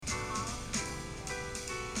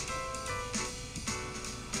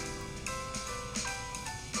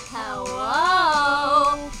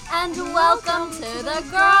Welcome to the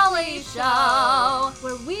Girly Show,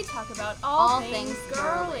 where we talk about all things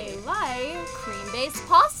girly, like cream-based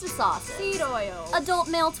pasta sauces, seed oil, adult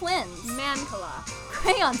male twins, Mancala,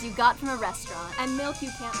 crayons you got from a restaurant, and milk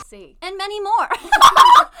you can't see. and many more.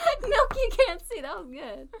 Milk you can't see. That was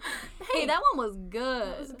good. Hey, that one was good.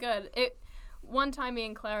 That was good. One time, me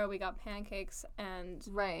and Clara, we got pancakes, and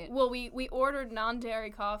we ordered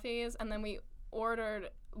non-dairy coffees, and then we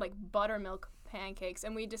ordered like buttermilk pancakes,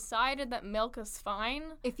 and we decided that milk is fine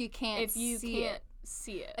if you can't see it.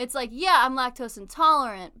 It's like, yeah, I'm lactose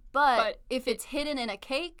intolerant, but if it's hidden in a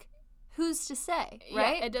cake, who's to say,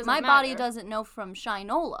 right? Yeah, it doesn't My matter. body doesn't know from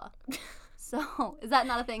shinola. So, is that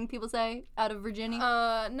not a thing people say out of Virginia?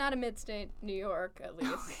 Not in mid-state New York, at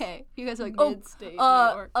least. Okay. You guys are like, mid-state New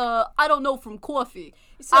York. I don't know from coffee.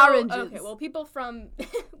 Oranges. Okay, well, people from...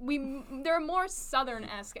 there are more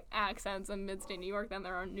southern-esque accents in mid-state New York than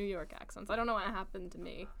there are New York accents. I don't know what happened to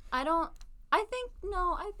me. I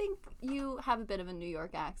think you have a bit of a New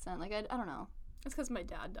York accent. Like, I don't know. It's because my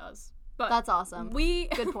dad does. But that's awesome.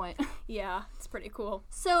 Good point. Yeah, it's pretty cool.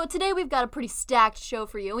 So today we've got a pretty stacked show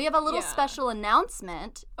for you. We have a little special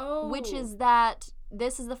announcement, which is that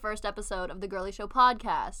this is the first episode of the Girly Show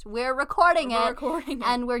podcast. We're recording it,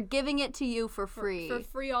 and we're giving it to you for free. For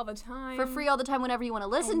free all the time. For free all the time whenever you want to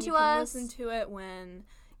listen to us. You can listen to it when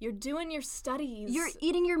you're doing your studies. You're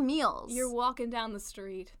eating your meals. You're walking down the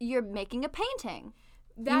street. You're making a painting.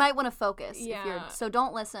 You might want to focus. Yeah. So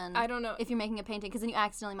don't listen. I don't know. If you're making a painting, because then you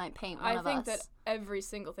accidentally might paint one of us. I think that every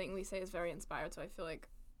single thing we say is very inspired, so I feel like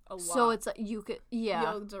a lot. So it's you could,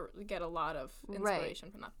 you'll get a lot of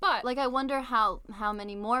inspiration from that. But like, I wonder how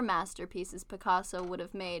many more masterpieces Picasso would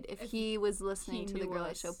have made if he was listening to the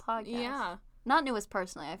Girly Show podcast. Yeah. Not knew us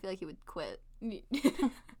personally. I feel like he would quit. I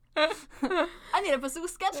need to pursue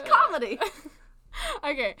sketch comedy.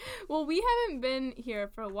 Okay, well, we haven't been here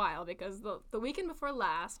for a while because the weekend before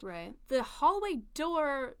last, the hallway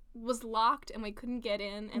door was locked and we couldn't get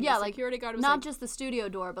in, and the security guard was not just the studio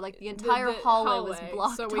door, but like the entire hallway was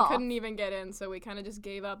blocked so off. we couldn't even get in, so we kind of just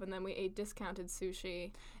gave up, and then we ate discounted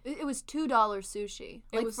sushi. It was $2 sushi.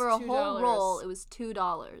 Like, for a whole roll, it was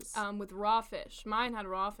 $2. With raw fish. Mine had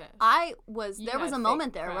raw fish. There was a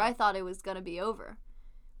moment there where I thought it was going to be over.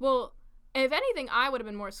 Well, if anything, I would have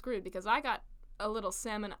been more screwed because I got a little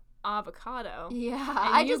salmon avocado. Yeah,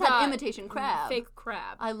 I just had imitation crab. Fake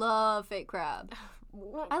crab. I love fake crab.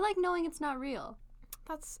 I like knowing it's not real.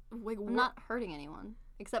 That's like, I'm not hurting anyone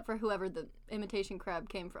except for whoever the imitation crab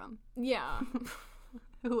came from. Yeah.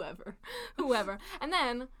 Whoever. And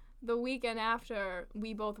then the weekend after,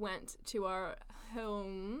 we both went to our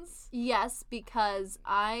homes. Yes, because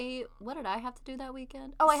what did I have to do that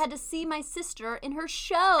weekend? Oh, I had to see my sister in her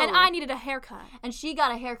show. And I needed a haircut. And she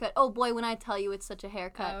got a haircut. Oh boy, when I tell you it's such a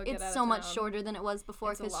haircut. It's so much shorter than it was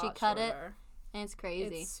before because she cut it. And it's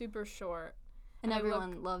crazy. It's super short. And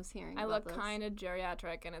everyone loves hearing about this. I look kind of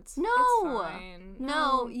geriatric, and it's fine.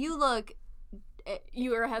 No, you look...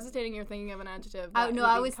 You were hesitating. You're thinking of an adjective.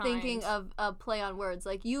 I was thinking of a play on words.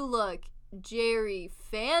 Like, you look Jerry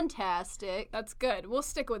fantastic. That's good. We'll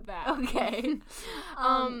stick with that. Okay.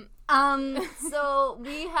 So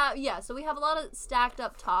we have a lot of stacked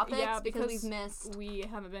up topics because we've missed. We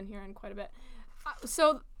haven't been here in quite a bit.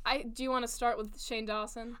 Do you want to start with Shane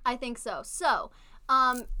Dawson? I think so. So,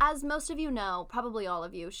 as most of you know, probably all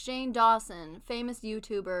of you, Shane Dawson, famous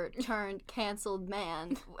YouTuber turned canceled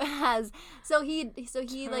man,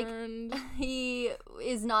 he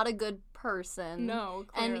is not a good person. No,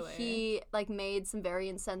 clearly. And he made some very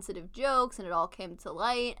insensitive jokes, and it all came to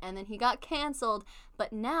light, and then he got canceled.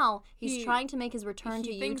 But now he's trying to make his return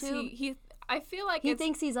to YouTube. I feel like he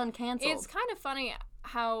thinks he's uncanceled. It's kind of funny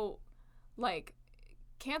how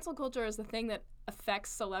cancel culture is the thing that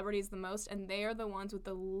affects celebrities the most, and they are the ones with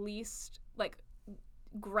the least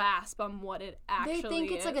grasp on what it actually is. They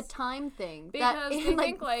think it's like a time thing. Because that in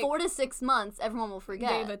think 4 to 6 months, everyone will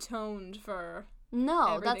forget. They've atoned for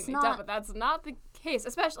that's not. But that's not the case.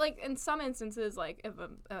 Especially in some instances, if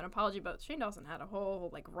an apology, but Shane Dawson had a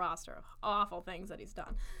whole roster of awful things that he's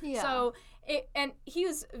done. Yeah. So and he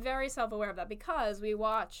was very self-aware of that because we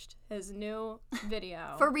watched his new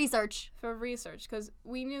video for research because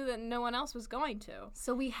we knew that no one else was going to.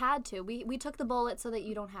 So we had to. We took the bullet so that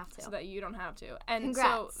you don't have to. And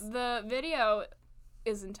congrats. So the video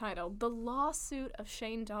is entitled "The Lawsuit of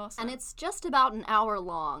Shane Dawson," and it's just about an hour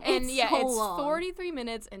long. And it's long. 43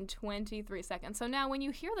 minutes and 23 seconds. So now, when you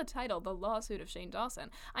hear the title, "The Lawsuit of Shane Dawson,"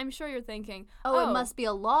 I'm sure you're thinking, "Oh, it must be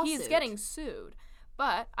a lawsuit. He's getting sued."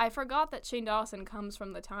 But I forgot that Shane Dawson comes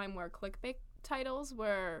from the time where clickbait titles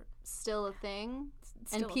were still a thing.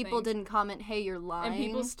 And people didn't comment, hey, you're lying. And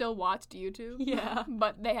people still watched YouTube. Yeah.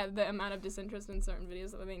 But they had the amount of disinterest in certain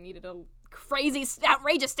videos that they needed a crazy,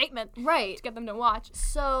 outrageous statement. Right. To get them to watch.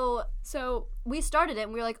 So we started it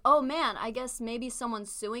and we were like, oh man, I guess maybe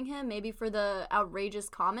someone's suing him, maybe for the outrageous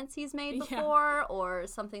comments he's made before or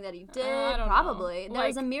something that he did. I don't Probably. know. There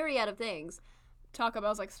was a myriad of things. Taco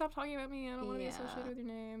Bell's like, stop talking about me, I don't want to be associated with your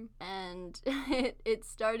name. And it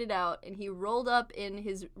started out, and he rolled up in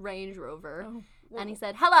his Range Rover, and he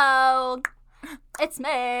said, hello, it's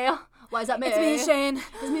me. Why is that me? It's me, Shane.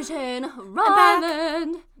 It's me, Shane.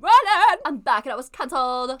 Ryland. I'm back, and I was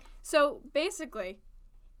cancelled. So, basically,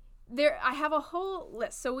 I have a whole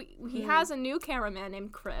list. So, he has a new cameraman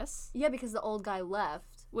named Chris. Yeah, because the old guy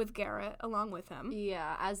left. With Garrett along with him.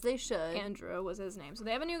 Yeah, as they should. Andrew was his name. So,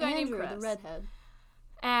 they have a new guy named Chris. Andrew, the redhead.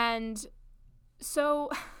 And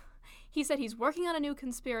so he said he's working on a new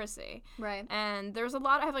conspiracy. Right. And I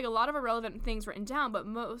have a lot of irrelevant things written down, but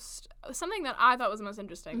something that I thought was the most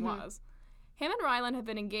interesting was him and Ryland have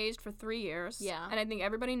been engaged for 3 years. Yeah. And I think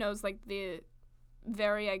everybody knows like the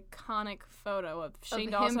very iconic photo of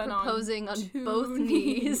Shane Dawson him proposing on two both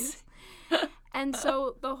knees. And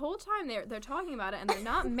so the whole time they're talking about it, and they're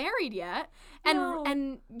not married yet.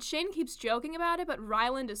 And Shane keeps joking about it, but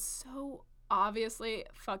Ryland is so obviously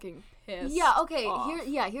fucking pissed. Yeah, okay. off.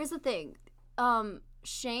 Here's the thing.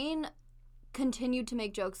 Shane continued to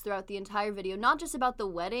make jokes throughout the entire video, not just about the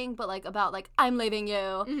wedding, but like about like I'm leaving you.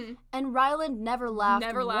 Mm-hmm. And Ryland never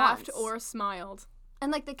laughed or smiled.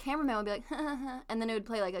 And like the cameraman would be like, and then it would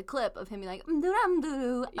play like a clip of him being like,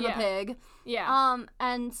 I'm a pig. Yeah.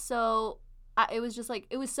 And so it was just like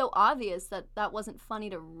it was so obvious that wasn't funny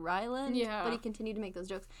to Ryland. Yeah. But he continued to make those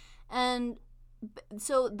jokes, and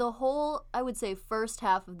so the whole, I would say, first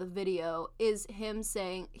half of the video is him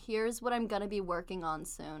saying, here's what I'm going to be working on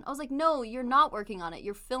soon. I was like, no, you're not working on it.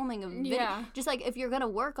 You're filming a video. Yeah. Just like if you're going to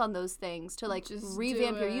work on those things to like just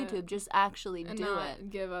revamp your YouTube, just actually and do not it.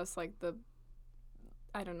 Give us like the,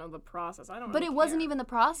 I don't know, the process. I don't But really it wasn't care. even the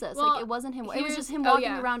process. Well, like it wasn't him. It was just him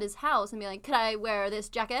walking around his house and being like, could I wear this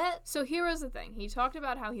jacket? So here was the thing. He talked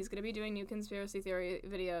about how he's going to be doing new conspiracy theory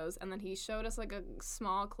videos, and then he showed us like a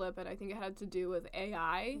small clip, and I think it had to do with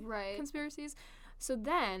AI conspiracies. So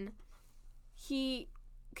then he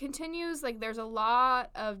continues, like there's a lot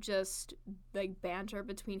of just like banter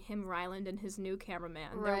between him, Ryland, and his new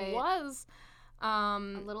cameraman. Right. There was a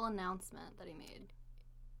little announcement that he made.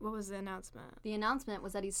 What was the announcement? The announcement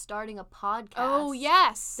was that he's starting a podcast. Oh,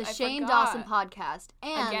 yes! The Shane Dawson podcast.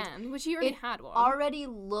 And again, which he already had one. Already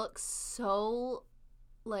looks so,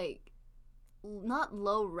 like, not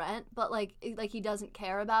low rent, but, like he doesn't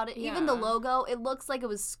care about it. Yeah. Even the logo, it looks like it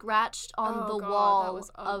was scratched on the wall that was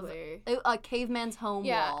ugly. of a caveman's home wall.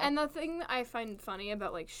 Yeah, and the thing that I find funny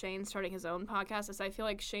about, like, Shane starting his own podcast is I feel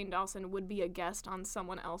like Shane Dawson would be a guest on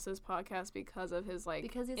someone else's podcast because of his, like,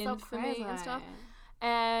 because he's infamy so and stuff.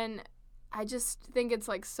 And I just think it's,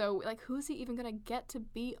 like, so, like, who's he even gonna get to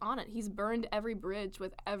be on it? He's burned every bridge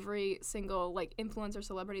with every single, like, influencer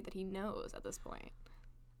celebrity that he knows at this point.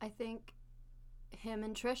 I think him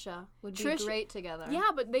and Trisha would be great together. Yeah,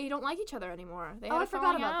 but they don't like each other anymore. They had I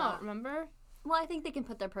forgot about out, that. Remember? Well, I think they can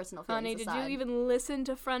put their personal feelings aside. Honey, did you even listen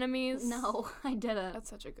to Frenemies? No, I didn't. That's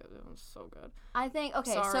such a good one. So good. I think,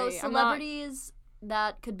 okay, so celebrities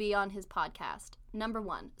that could be on his podcast. Number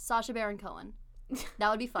 1, Sacha Baron Cohen. That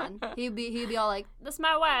would be fun. He'd be all like, "That's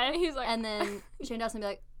my wife." He's like, and then Shane Dawson would be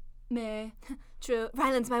like, "Me." True.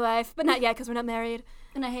 Ryland's my wife, but not yet because we're not married,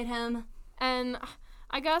 and I hate him. And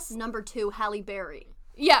I guess Number 2, Halle Berry.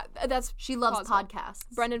 Yeah, she loves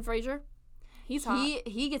podcasts. Brendan Fraser. He's hot.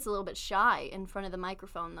 He gets a little bit shy in front of the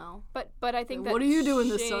microphone though. But I think that what are you doing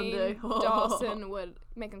this Sunday? Dawson would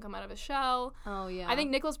make him come out of his shell. Oh yeah. I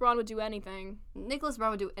think Nicholas Braun would do anything. Nicholas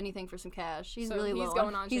Braun would do anything for some cash. He's really low. He's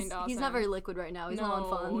going on Shane Dawson. He's not very liquid right now. He's not on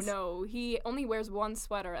funds. No, he only wears one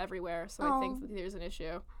sweater everywhere, so I think there's an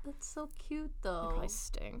issue. That's so cute though. He probably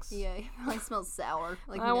stinks. Yeah, he probably smells sour.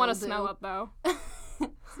 Like I want to smell it though.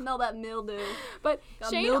 Smell that mildew. But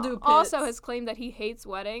Shane also has claimed that he hates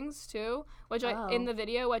weddings too, which in the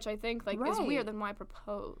video, which I think like is weird. Then why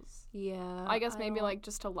propose? Yeah, I guess maybe like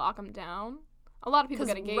just to lock him down. A lot of people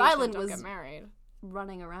get engaged and don't get married.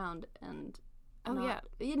 Running around and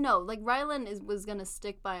like Ryland was gonna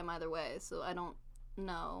stick by him either way. So I don't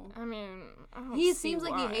know. I mean, he seems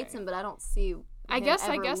like he hates him, but I don't see I guess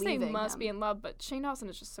they must be in love, but Shane Dawson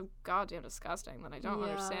is just so goddamn disgusting that I don't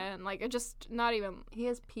understand. Like, it just not even. He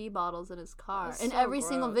has pee bottles in his car. In every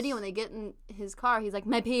single video, when they get in his car, he's like,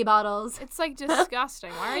 my pee bottles. It's like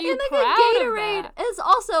disgusting. Why are you proud of that? It's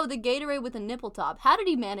also the Gatorade with a nipple top. How did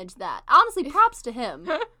he manage that? Honestly, props to him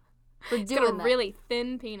for doing that. He's got a really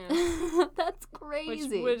thin penis. That's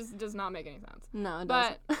crazy. Which does not make any sense. No, it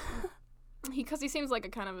doesn't. But because he seems like a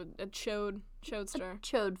kind of a chodester. A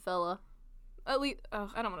chode fella. At least,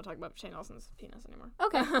 I don't want to talk about Shane Dawson's penis anymore.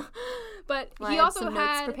 Okay. But he also had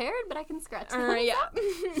notes prepared, but I can scratch them. Yeah.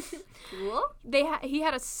 Cool. He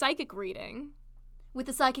had a psychic reading. With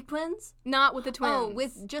the psychic twins? Not with the twins. Oh,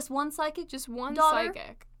 with just one psychic? Just one daughter?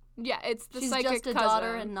 psychic. Yeah, it's the She's psychic just a cousin.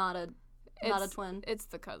 daughter and not a twin. It's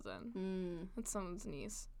the cousin. It's someone's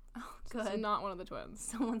niece. Oh, good. It's not one of the twins.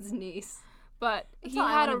 Someone's niece. But That's he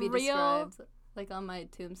had a be real... described, like on my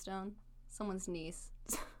tombstone. Someone's niece.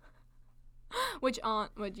 Which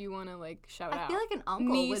aunt would you want to, like, shout out? I feel like an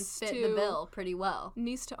uncle would fit the bill pretty well.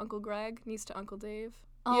 Niece to Uncle Greg? Niece to Uncle Dave?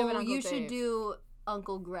 You should do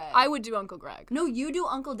Uncle Greg. I would do Uncle Greg. No, you do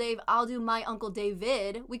Uncle Dave. I'll do my Uncle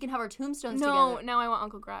David. We can have our tombstones together. No, now I want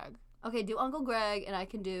Uncle Greg. Okay, do Uncle Greg, and I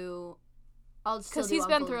can do... Because he's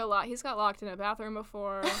been through a lot. He's got locked in a bathroom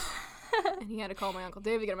before, and he had to call my Uncle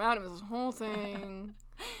Dave to get him out of his whole thing.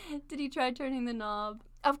 Did he try turning the knob?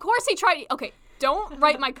 Of course he tried. Okay, don't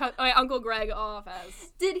write my Uncle Greg off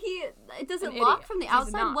as. Did he? It doesn't lock from the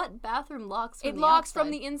outside. What bathroom locks from the outside? It locks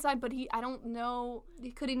from the inside, but I don't know.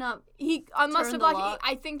 Could he not? He must have locked.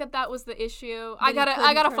 I think that was the issue. I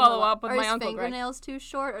gotta follow up with my Uncle Greg. Are his fingernails too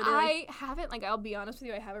short? I haven't. Like, I'll be honest with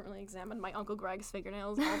you, I haven't really examined my Uncle Greg's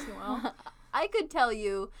fingernails all too well. I could tell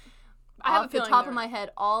you. I have off the top of my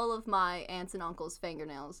head all of my aunts and uncles'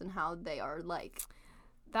 fingernails and how they are like.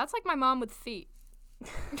 That's like my mom with feet.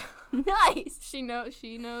 Nice. She knows.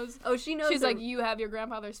 Oh, she knows. She's like, you have your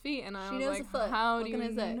grandfather's feet, and I was like, how do you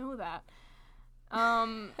know that?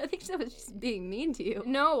 I think she was just being mean to you.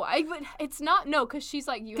 No, but it's not. No, because she's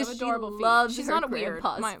like, you have adorable feet. Loves she's her not weird.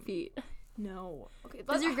 My feet. No. Okay.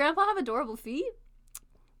 Does your grandpa have adorable feet?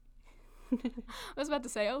 I was about to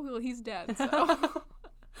say, oh, well, he's dead. So.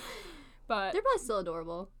 But they're probably still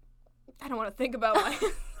adorable. I don't want to think about my.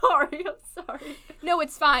 I'm sorry. No,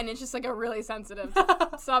 it's fine. It's just like a really sensitive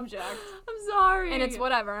subject. I'm sorry. And it's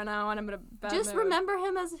whatever, and I want him to just remember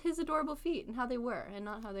him as his adorable feet and how they were, and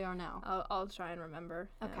not how they are now. I'll try and remember.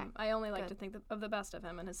 Okay. I only like to think of the best of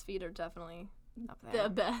him, and his feet are definitely up there. The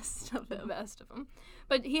best of him. The best of him.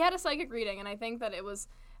 But he had a psychic reading, and I think that it was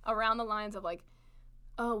around the lines of like,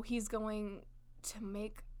 oh, he's going to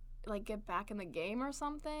get back in the game or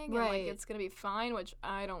something, right? And like it's gonna be fine, which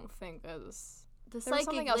I don't think is. The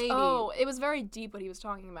psychic lady. Oh, it was very deep what he was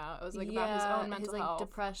talking about. It was like about his own mental health,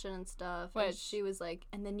 depression and stuff. Which and she was like,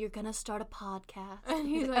 and then you're gonna start a podcast. And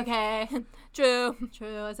he's like, okay, true,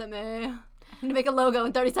 is it me? I need to make a logo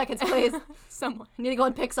in 30 seconds, please. Someone. I need to go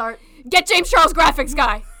in PixArt. Get James Charles graphics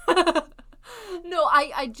guy. No,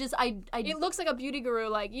 I it looks like a beauty guru,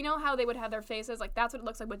 like, you know how they would have their faces? Like, that's what it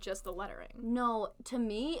looks like with just the lettering. No, to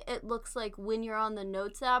me, it looks like when you're on the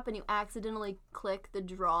Notes app and you accidentally click the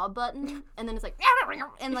draw button, and then it's like,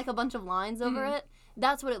 and like a bunch of lines over it.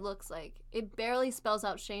 That's what it looks like. It barely spells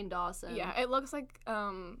out Shane Dawson. Yeah, it looks like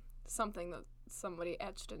something that somebody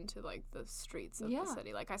etched into, like, the streets of the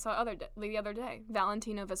city. Like, I saw the other day,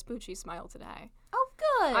 Valentino Vespucci smile today. Oh,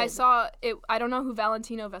 good. I saw it. I don't know who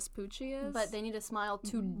Valentino Vespucci is. But they need to smile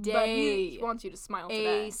today. But he wants you to smile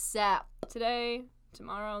today. ASAP. Today,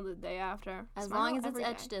 tomorrow, the day after. As long as it's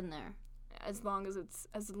etched in there. As long as it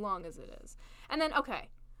is. And then, okay.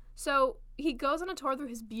 So he goes on a tour through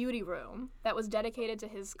his beauty room that was dedicated to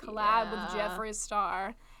his collab with Jeffree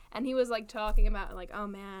Star. And he was, like, talking about, like, oh,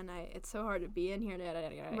 man, it's so hard to be in here.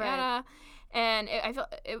 Right. And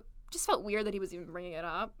it just felt weird that he was even bringing it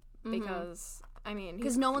up because, I mean,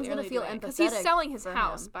 because no one's going to feel empathetic. Because he's selling his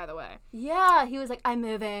house, by the way. Yeah, he was like, I'm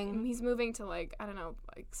moving. He's moving to, like, I don't know,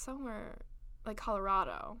 like, somewhere, like,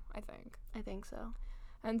 Colorado, I think. I think so.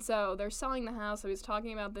 And so they're selling the house. So he's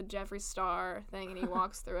talking about the Jeffree Star thing, and he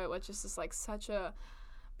walks through it, which is just, like, such a...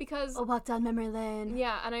 Because... A walk down memory lane.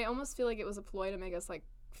 Yeah, and I almost feel like it was a ploy to make us, like,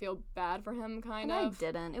 feel bad for him, kind of. I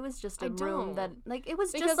didn't. It was just a room that, like, it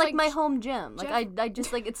was just like my home gym. Like, I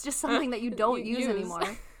just, like, it's just something that you don't use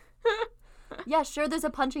anymore. Yeah, sure, there's a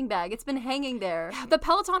punching bag. It's been hanging there. The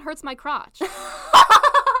Peloton hurts my crotch.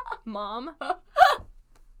 Mom.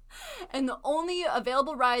 and the only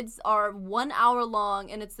available rides are 1 hour long,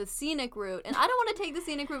 and it's the scenic route, and I don't want to take the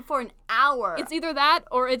scenic route for an hour. It's either that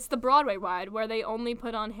or it's the Broadway ride where they only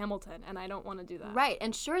put on Hamilton, and I don't want to do that. Right,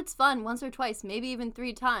 and sure, it's fun once or twice, maybe even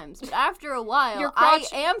 3 times, but after a while, I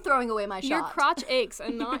am throwing away my shot. Your crotch aches,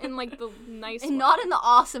 and not in, like, the nice and way. not in the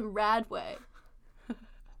awesome, rad way.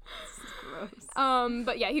 Gross.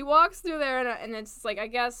 But yeah, he walks through there, and it's like, I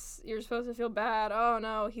guess you're supposed to feel bad. Oh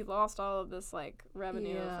no, he lost all of this like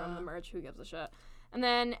revenue from the merch. Who gives a shit? And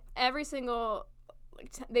then every single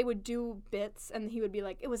they would do bits, and he would be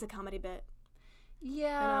like, "It was a comedy bit."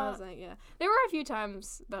 Yeah. And I was like, yeah. There were a few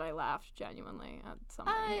times that I laughed genuinely at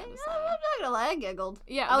something he had to say. I'm not gonna lie, I giggled.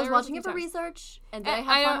 Yeah, I was watching it for research, and did I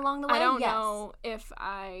have fun along the way? I don't know if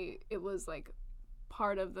it was like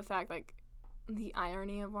part of the fact, like, the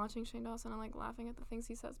irony of watching Shane Dawson and like laughing at the things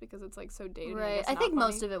he says because it's like so dated. Right. I think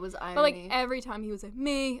most of it was irony. But like every time he was like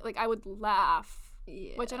me, like I would laugh.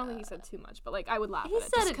 Yeah. Which I don't think he said too much, but like I would laugh at it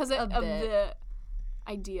just because of the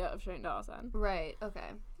idea of Shane Dawson. Right.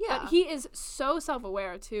 Okay. Yeah. But he is so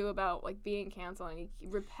self-aware too about like being canceled, and he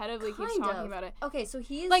repetitively keeps talking about it. Okay, so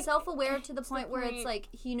he is like, self-aware to the point where it's like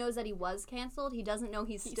he knows that he was canceled. He doesn't know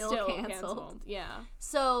he's still canceled. Yeah.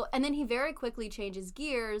 So, and then he very quickly changes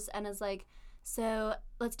gears and is like, so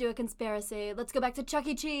let's do a conspiracy. Let's go back to Chuck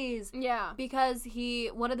E. Cheese. Yeah. Because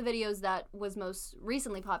one of the videos that was most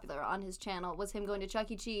recently popular on his channel was him going to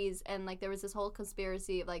Chuck E. Cheese, and like there was this whole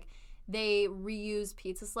conspiracy of like they reuse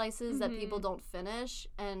pizza slices that people don't finish,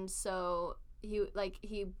 and so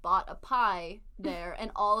he bought a pie there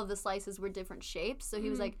and all of the slices were different shapes. So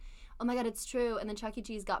he was like, oh my god, it's true. And then Chuck E.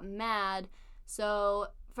 Cheese got mad. So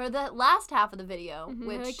for the last half of the video,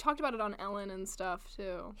 which they talked about it on Ellen and stuff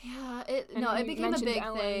too. Yeah, it became a big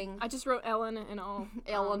thing. I just wrote Ellen and all.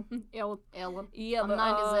 Ellen. Ellen. Yeah, I'm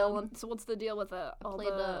 90s Ellen. So what's the deal with I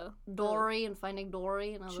played Dory and Finding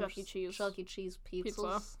Dory and other Chuck E. Cheese. Chuck E. Cheese pizzas.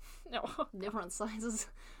 Pizza. No. Different sizes.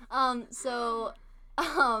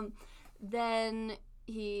 Then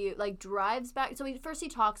he like drives back. So he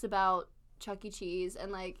talks about Chuck E. Cheese,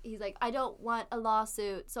 and like he's like, I don't want a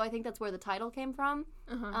lawsuit. So I think that's where the title came from.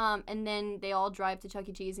 And then they all drive to Chuck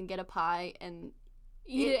E. Cheese and get a pie and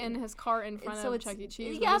eat it in his car in front of Chuck E.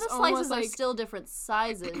 Cheese. Yeah, the slices are still different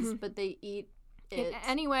sizes, but they eat it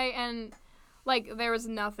anyway. And like there was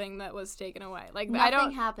nothing that was taken away. Like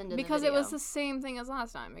nothing happened in because the video. It was the same thing as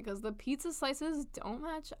last time because the pizza slices don't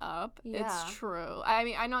match up. Yeah. It's true. I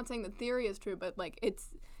mean, I'm not saying the theory is true, but like it's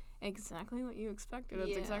exactly what you expected.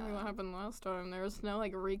 It's exactly what happened last time. There was no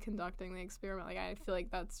like reconducting the experiment. Like I feel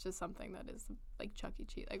like that's just something that is like Chuck E.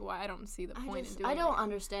 Cheese. Like why I don't see the point in doing it. I don't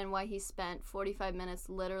understand why he spent 45 minutes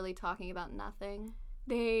literally talking about nothing.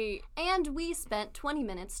 And we spent 20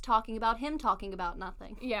 minutes talking about him talking about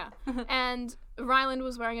nothing. Yeah. And Ryland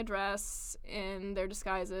was wearing a dress in their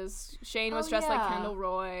disguises. Shane was dressed like Kendall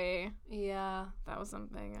Roy. Yeah. That was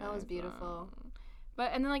something. That was beautiful.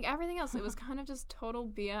 But, and then, like, everything else, it was kind of just total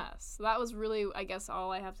BS. So that was really, I guess,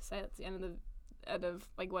 all I have to say. That's the end of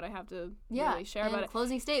like, what I have to really share about it.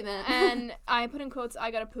 Closing statement. And I put in quotes,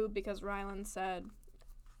 I gotta poop, because Ryland said,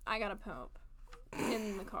 I gotta poop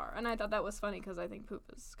in the car. And I thought that was funny, because I think poop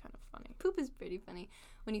is kind of funny. Poop is pretty funny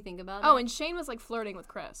when you think about it. Oh, and Shane was, like, flirting with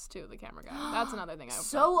Chris, too, the camera guy. That's another thing I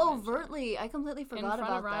so overtly. I completely forgot about that. In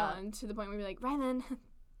front of Ryland, to the point where we'd be like, Ryland,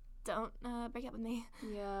 don't break up with me.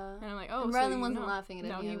 Yeah. And I'm like, oh, and so Ryland wasn't laughing at it.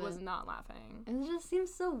 No, he was not laughing. And it just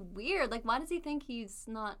seems so weird. Like, why does he think he's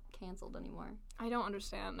not canceled anymore? I don't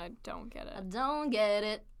understand. I don't get it. I don't get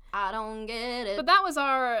it. But that was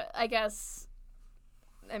our, I guess,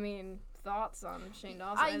 thoughts on Shane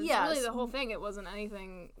Dawson. Yes. Really the whole thing. It wasn't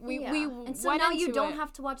anything. And so now you don't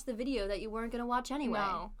have to watch the video that you weren't going to watch anyway.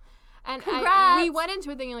 No. And Congrats! We went into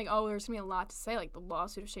it thinking, like, oh, there's going to be a lot to say, like the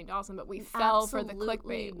lawsuit of Shane Dawson, but we fell for the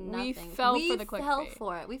clickbait. Nothing. We fell for the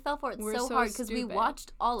clickbait. We fell for it We're so hard because we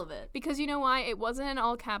watched all of it. Because you know why? It wasn't in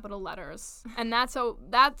all capital letters. And that's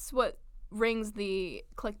what rings the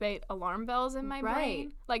clickbait alarm bells in my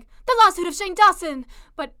brain. Like, the lawsuit of Shane Dawson!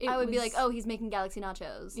 But I would be like, oh, he's making Galaxy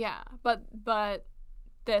Nachos. Yeah, but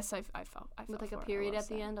this, I fell with like a period at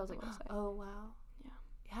the end, I was like, oh, wow.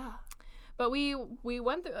 Yeah. But we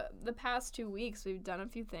went through the past 2 weeks. We've done a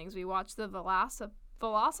few things. We watched the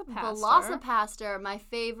Velocipaster, my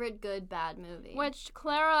favorite good bad movie, which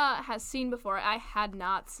Clara has seen before. I had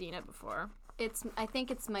not seen it before. I think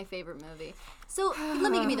it's my favorite movie. So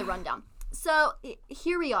let me give you the rundown. So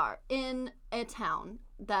here we are in a town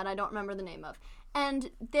that I don't remember the name of, and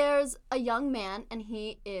there's a young man, and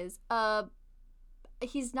he is a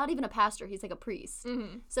he's not even a pastor. He's like a priest.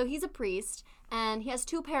 Mm-hmm. So he's a priest, and he has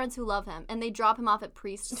 2 parents who love him, and they drop him off at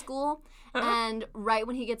priest school. And right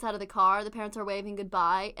when he gets out of the car, the parents are waving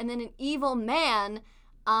goodbye, and then an evil man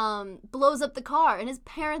blows up the car, and his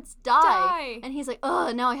parents die. And he's like,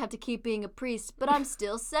 oh, now I have to keep being a priest, but I'm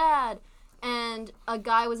still sad. And a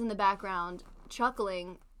guy was in the background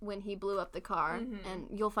chuckling when he blew up the car, and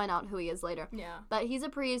you'll find out who he is later. Yeah. But he's a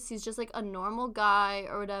priest. He's just like a normal guy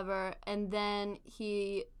or whatever, and then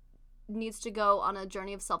he needs to go on a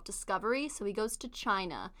journey of self-discovery, so he goes to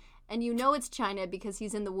China. And you know it's China because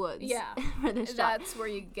he's in the woods. Yeah, that's where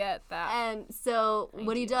you get that. And so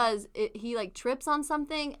what he does, he like trips on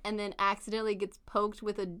something and then accidentally gets poked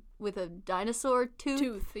with a dinosaur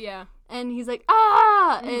tooth. Yeah. And he's like,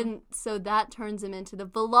 ah! And so that turns him into the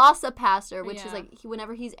Velocipaster, which is like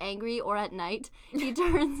whenever he's angry or at night, he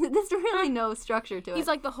turns. There's really no structure to it. He's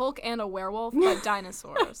like the Hulk and a werewolf, but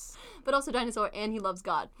dinosaurs. But also dinosaur, and he loves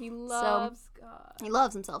God. He loves God. He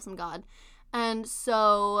loves himself some God, and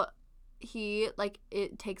so. He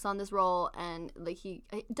it takes on this role, and like he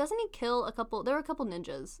kill a couple. There are a couple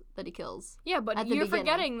ninjas that he kills. Yeah, but you're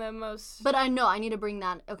forgetting the most. But I know I need to bring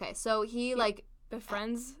that. Okay, so he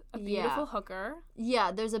befriends a beautiful hooker.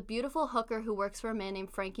 Yeah, there's a beautiful hooker who works for a man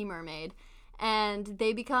named Frankie Mermaid, and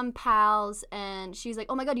they become pals. And she's like,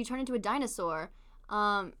 "Oh my God, you turn into a dinosaur.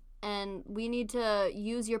 And we need to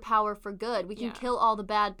use your power for good. We can kill all the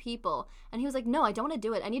bad people." And he was like, "No, I don't want to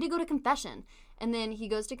do it. I need to go to confession." And then he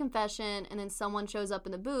goes to confession, and then someone shows up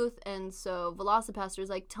in the booth, and so Velocipaster's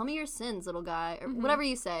like, "Tell me your sins, little guy," or whatever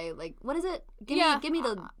you say. Like, what is it? Give me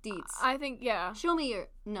the deets. I think, Show me your...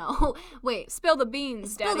 No. Wait. Spill the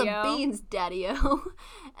beans, Daddy-o. Spill the beans, Daddy-o.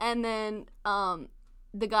 And then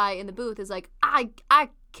the guy in the booth is like, I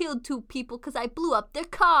killed 2 people because I blew up their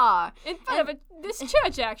car. In front of this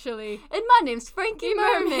church, actually. And my name's Frankie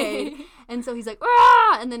Mermaid. And so he's like,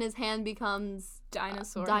 ah! And then his hand becomes...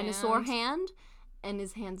 Dinosaur hand. And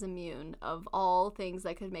his hand's immune of all things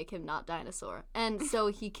that could make him not dinosaur. And so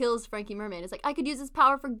he kills Frankie Mermaid. It's like, I could use this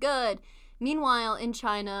power for good. Meanwhile, in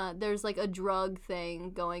China, there's like a drug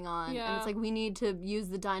thing going on. Yeah. And it's like, we need to use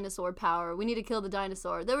the dinosaur power. We need to kill the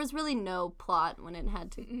dinosaur. There was really no plot when it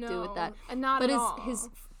had to do with that. Not but at all. His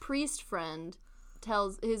priest friend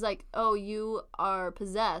he's like, oh, you are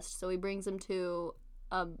possessed. So he brings him to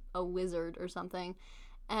a wizard or something.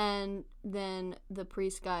 And then the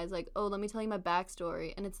priest guy is like, oh, let me tell you my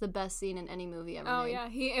backstory. And it's the best scene in any movie ever made. Oh, yeah.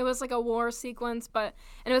 It was like a war sequence, and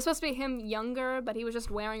it was supposed to be him younger, but he was just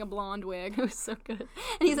wearing a blonde wig. It was so good.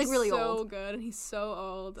 And he's like really old. So good, and he's so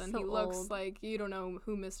old. And he looks like, you don't know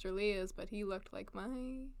who Mr. Lee is, but he looked like my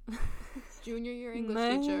junior year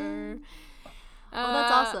English teacher. Oh,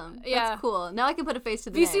 that's awesome. Yeah. That's cool. Now I can put a face to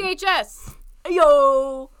the VCHS! Name.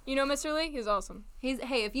 Yo! You know Mr. Lee? He's awesome.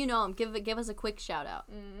 Hey, if you know him, give us a quick shout out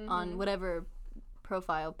on whatever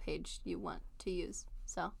profile page you want to use.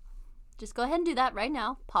 So, just go ahead and do that right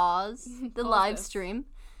now. Pause the live stream.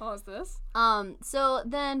 Pause this. So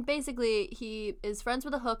then basically he is friends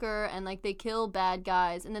with a hooker, and like they kill bad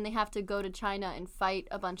guys, and then they have to go to China and fight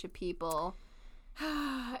a bunch of people.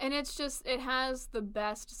 And it has the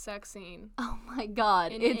best sex scene. Oh my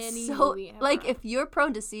God. It's so, like, if you're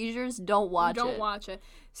prone to seizures, don't watch it. Don't watch it.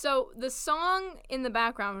 So the song in the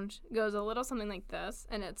background goes a little something like this,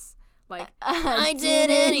 and it's like, I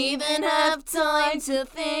didn't even have time to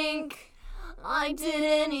think. I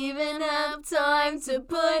didn't even have time to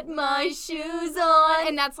put my shoes on.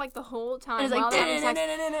 And that's like the whole time. And it's like,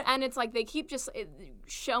 and it's like they keep just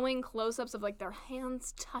showing close-ups of like their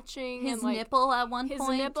hands touching. His and, like, nipple at one point. His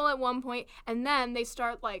nipple at one point. And then they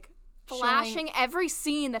start like flashing every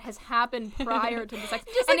scene that has happened prior to the sex.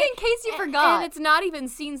 Just like in case you forgot. And it's not even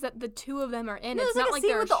scenes that the two of them are in. No, it's not like a like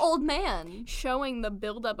scene they're with the old man showing the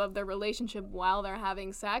buildup of their relationship while they're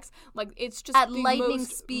having sex. Like it's just at the lightning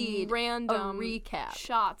most speed. Random a recap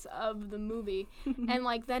shots of the movie, and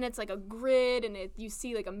like then it's like a grid, and you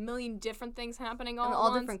see like a million different things happening all in at all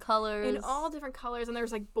once. Different colors. In all different colors, and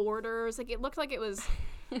there's like borders. Like it looked like it was.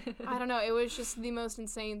 I don't know. It was just the most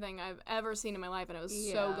insane thing I've ever seen in my life, and it was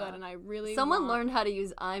so good. And I really learned how to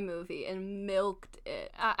use iMovie and milked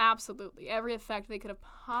it. Absolutely, every effect they could have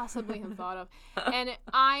possibly have thought of, and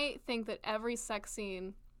I think that every sex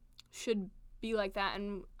scene should be like that.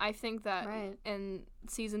 And I think that in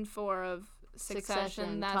season 4 of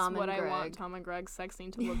Succession, that's what I want Tom and Greg's sex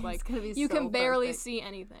scene to look like. It's gonna be you so can barely perfect. see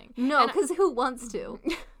anything. No, because who wants to?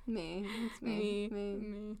 Me. It's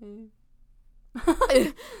me.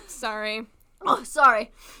 Sorry. Oh,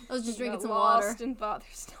 sorry. I was just drinking some water. Lost in thought.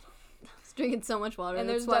 There's still. I was drinking so much water. And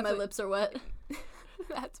that's why my lips are wet.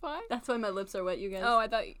 That's why? That's why my lips are wet, you guys. Oh, I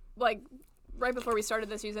thought, like, right before we started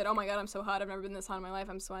this, you said, "Oh my God, I'm so hot. I've never been this hot in my life.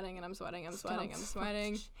 I'm sweating and I'm sweating. I'm sweating. I'm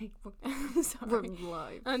sweating." I'm sorry. We're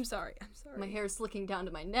live. I'm sorry. My hair is slicking down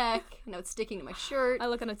to my neck. Now it's sticking to my shirt. I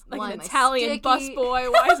look like an Italian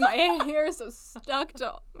busboy. Why is my hair so stuck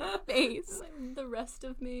to my face? The rest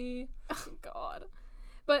of me. Oh God.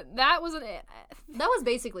 But that wasn't it. That was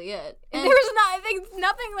basically it. And I think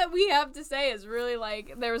nothing that we have to say is really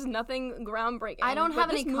there was nothing groundbreaking. I don't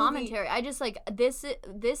have any commentary. I just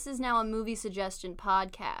this is now a movie suggestion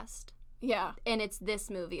podcast. Yeah. And it's this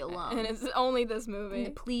movie alone. And it's only this movie.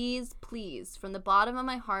 And please, from the bottom of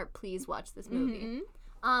my heart, please watch this movie.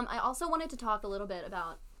 Mm-hmm. I also wanted to talk a little bit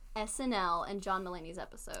about SNL and John Mulaney's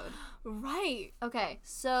episode. Right. Okay,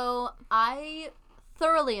 so I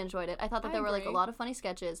thoroughly enjoyed it. I thought that there were a lot of funny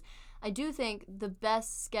sketches. I do think the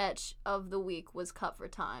best sketch of the week was Cut for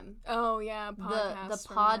Time. Oh yeah, the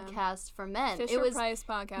podcast for men. Fisher-Price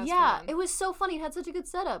podcast. Yeah, for men. it was so funny. It had such a good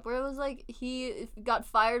setup where it was he got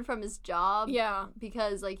fired from his job. Yeah,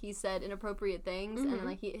 because he said inappropriate things,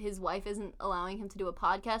 and his wife isn't allowing him to do a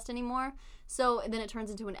podcast anymore. So then it turns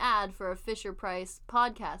into an ad for a Fisher-Price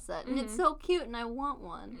podcast set, and it's so cute, and I want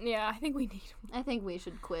one. Yeah, I think we need one. I think we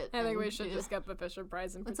should quit. I think we should just get the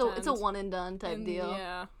Fisher-Price and pretend. It's a one and done type deal.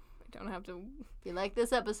 Yeah. Don't have to. If you like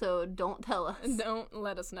this episode, don't tell us. Don't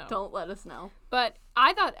let us know. Don't let us know. But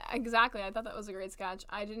I thought that was a great sketch.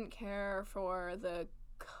 I didn't care for the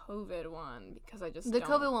COVID one because I just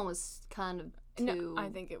COVID one was kind of too. No, I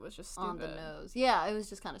think it was just stupid. On the nose. Yeah, it was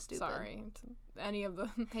just kind of stupid. Sorry to any of the.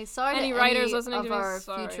 Hey, sorry any to writers any listening of to our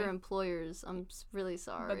me, future employers. I'm really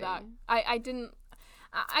sorry. But that I didn't.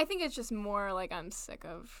 I think it's just more I'm sick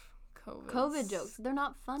of COVID jokes. They're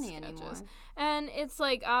not funny anymore. And it's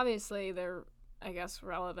obviously they're, I guess,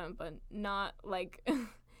 relevant, but not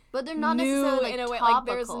But they're not new necessarily in a way.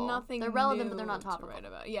 topical. There's nothing. They're relevant, new but they're not topical. To write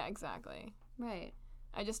about. Yeah, exactly. Right.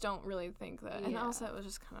 I just don't really think that. Yeah. And also, it was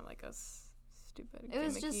just kind of a stupid. It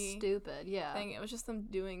was just stupid. Yeah. Thing. It was just them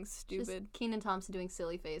doing stupid. Just Kenan Thompson doing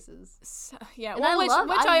silly faces. Yeah. And well,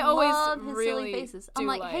 I always love his really silly faces. I'm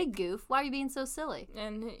hey goof, why are you being so silly?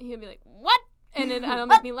 And he'd be like, what? And it'll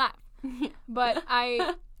make me laugh. But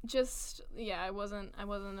I just I wasn't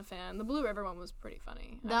a fan. The Blue River one was pretty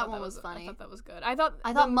funny. That one was funny. I thought that was good. I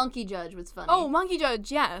thought Monkey Judge was funny. Oh, Monkey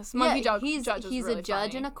Judge, yes. Monkey Judge. He's really a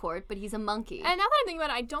judge funny. in a court, but he's a monkey. And now that I'm thinking about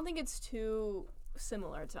it, I don't think it's too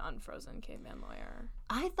similar to Unfrozen Caveman Lawyer.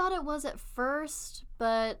 I thought it was at first,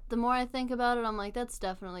 but the more I think about it, I'm like, that's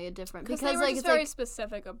definitely a different because they were just very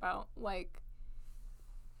specific about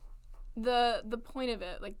the point of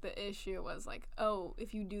it, the issue was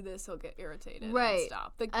if you do this, he'll get irritated and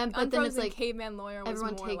stop. But then it's Caveman Lawyer was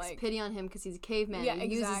everyone more takes pity on him because he's a caveman. Yeah, and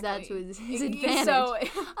he exactly. uses that to his advantage. So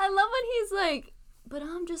I love when he's but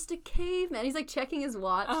I'm just a caveman. He's checking his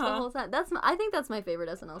watch the whole time. I think that's my favorite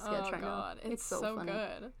SNL sketch right now. It's so funny.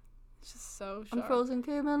 Good. It's just so sharp. Unfrozen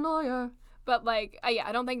Caveman Lawyer. But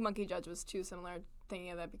I don't think Monkey Judge was too similar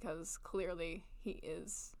thinking of that because clearly he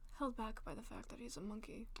is held back by the fact that he's a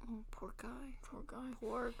monkey. Oh, poor guy.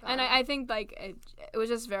 And I think it was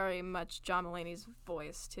just very much John Mulaney's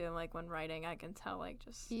voice too. When writing, I can tell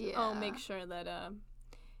make sure that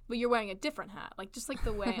but you're wearing a different hat, just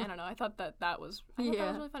the way I don't know. I thought that was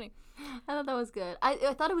really funny. I thought that was good.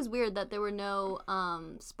 I thought it was weird that there were no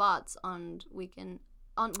spots on Weekend.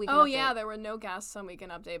 Oh yeah, there were no guests on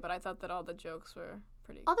Weekend Update, but I thought that all the jokes were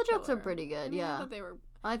pretty. All the jokes are pretty good. Yeah. I thought they were.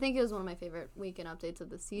 I think it was one of my favorite Weekend Updates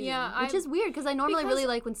of the season. Yeah, which is weird because I normally really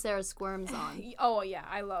like when Sarah squirms on. Oh yeah,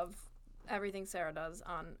 I love everything Sarah does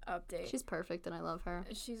on Update. She's perfect, and I love her.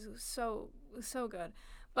 She's so good,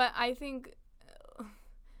 but I think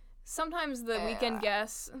sometimes the weekend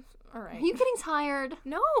guests. All right. Are you getting tired?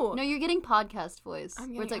 No, you're getting podcast voice.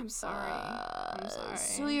 I'm sorry.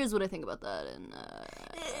 So here's what I think about that, and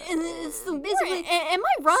basically, am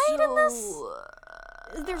I right in this?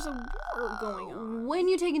 There's a war going on. When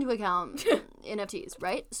you take into account NFTs,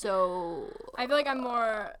 right? So I feel like I'm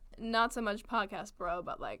more not so much podcast bro,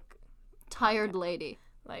 but tired lady.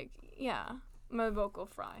 My vocal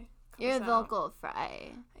fry. Your vocal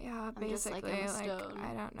fry. Yeah, basically. Just like Emma Stone.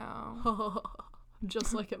 I don't know.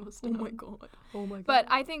 Just like Emma Stone. Oh my god. But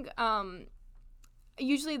I think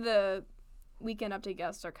usually the Weekend Update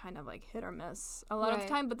guests are kind of hit or miss a lot of the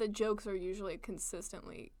time, but the jokes are usually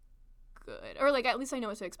consistently good, or at least I know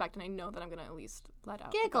what to expect, and I know that I'm gonna at least let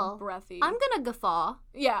out giggle, a breathy. I'm gonna guffaw.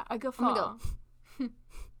 Yeah, a guffaw. I'm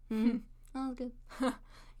gonna go. Oh, good.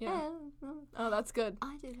 Yeah. Oh, that's good.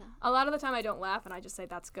 I do that a lot of the time. I don't laugh, and I just say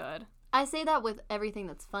that's good. I say that with everything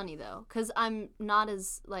that's funny, though, because I'm not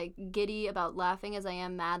as, like, giddy about laughing as I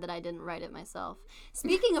am mad that I didn't write it myself.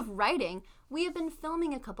 Speaking of writing, we have been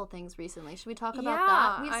filming a couple things recently. Should we talk about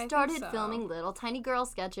that? We've started filming little tiny girl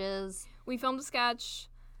sketches. We filmed a sketch,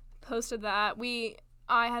 posted that.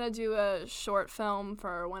 I had to do a short film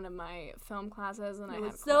for one of my film classes, and I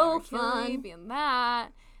had so fun being that.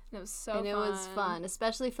 And it was so fun. And it was fun,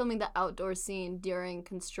 especially filming the outdoor scene during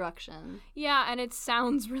construction. Yeah, and it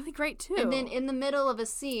sounds really great, too. And then in the middle of a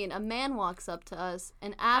scene, a man walks up to us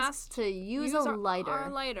and asks to use a lighter.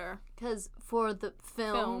 Our lighter. Because for the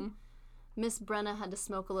film, Miss Brenna had to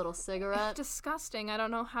smoke a little cigarette. It's disgusting. I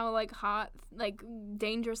don't know how, like, hot, like,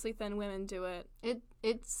 dangerously thin women do it.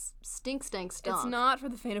 It's stunk. It's not for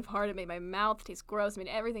the faint of heart. It made my mouth taste gross. I mean,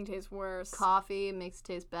 everything tastes worse. Coffee makes it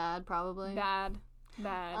taste bad, probably. Bad.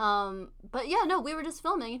 But yeah, no, we were just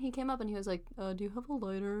filming, and he came up and he was like, do you have a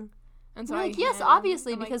lighter? And so we're like, yes,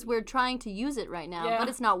 obviously, because we're trying to use it right now, but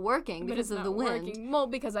it's not working because of the wind. Working. Well,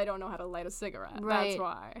 because I don't know how to light a cigarette. Right. That's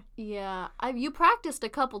why. Yeah, you practiced a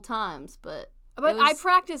couple times, but I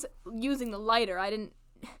practiced using the lighter. I didn't.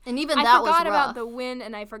 And even that was rough. I forgot about the wind,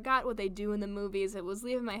 and I forgot what they do in the movies. It was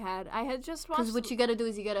leaving my head. I had just watched. Because what you gotta do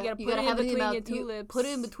is you gotta have it in between your two lips. Put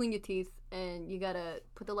it in between your teeth, and you gotta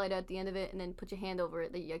put the light at the end of it, and then put your hand over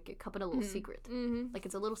it. Like you cup it a little secret. Mm-hmm. Like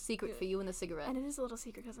it's a little secret for you and the cigarette. And it is a little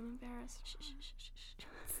secret because I'm embarrassed.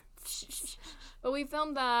 But we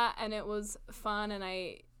filmed that, and it was fun. And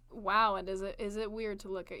and is it weird to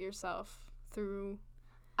look at yourself through?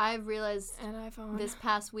 I've realized this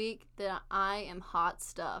past week that I am hot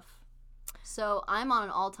stuff. So I'm on an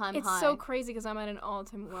all-time high. It's so crazy because I'm at an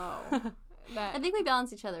all-time low. I think we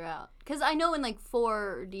balance each other out. Because I know in like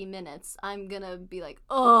 40 minutes, I'm going to be like,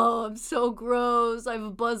 oh, I'm so gross. I have a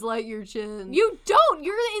Buzz Lightyear chin. You don't.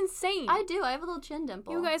 You're insane. I do. I have a little chin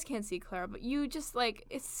dimple. You guys can't see Clara, but you just like,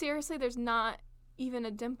 it's seriously, there's not even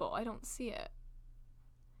a dimple. I don't see it.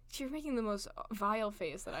 You're making the most vile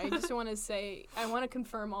face that I just want to say. I want to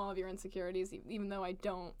confirm all of your insecurities, even though I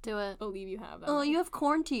don't believe you have them. Oh, you have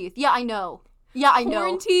corn teeth. Yeah, I know. Yeah, I know.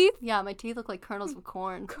 Corn teeth? Yeah, my teeth look like kernels of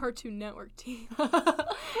corn. Cartoon Network teeth. Ew,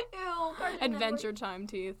 Cartoon Adventure Network. Time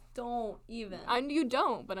teeth. Don't even. You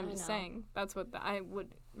don't, but I'm just saying. That's what I would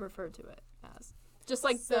refer to it as. Just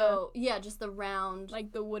like just the round,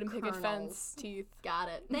 like the wooden picket fence teeth. Got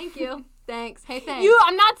it. Thank you. Thanks. Hey, thanks.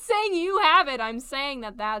 I'm not saying you have it. I'm saying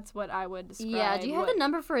that's what I would describe. Yeah. Do you have a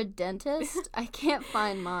number for a dentist? I can't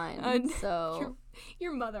find mine.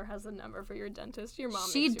 Your mother has a number for your dentist. Your mom.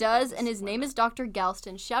 She does, and his name is Dr.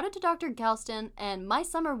 Galston. Shout out to Dr. Galston. And my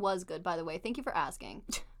summer was good, by the way. Thank you for asking.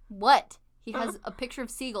 What? He has a picture of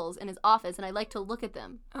seagulls in his office, and I like to look at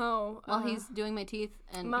them while he's doing my teeth,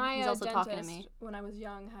 and he's also talking to me. When I was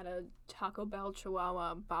young, had a Taco Bell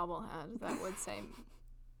Chihuahua bobblehead that would say...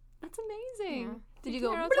 That's amazing. Yeah. Did you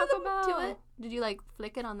go Taco Bell to it? Did you, like,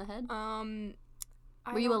 flick it on the head?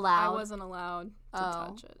 Were you allowed? I wasn't allowed to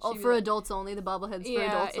touch it. For adults only? The bobblehead's for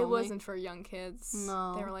adults only? Yeah, it wasn't for young kids.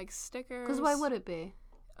 No. They were, like, stickers. Because why would it be?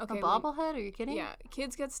 Okay, a bobblehead? Are you kidding? Yeah,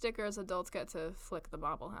 kids get stickers, adults get to flick the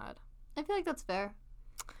bobblehead. I feel like that's fair.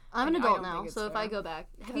 I'm an adult now, so if I go back.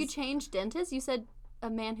 Have you changed dentists? You said a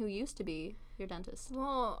man who used to be your dentist.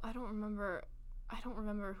 Well, I don't remember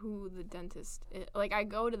who the dentist is. Like, I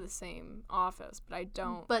go to the same office, but I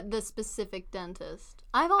don't. But the specific dentist.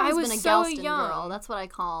 I've always been a Galston girl.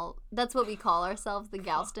 That's what we call ourselves, the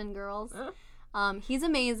Galston girls. He's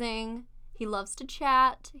amazing. He loves to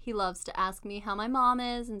chat. He loves to ask me how my mom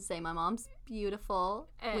is and say my mom's beautiful,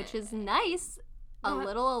 which is nice. A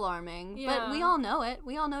little alarming, but we all know it.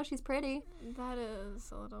 We all know she's pretty. That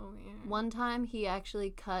is a little weird. One time, he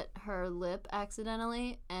actually cut her lip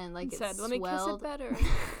accidentally, and like it swelled. Let me kiss it better.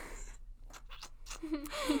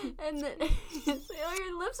 And then, oh,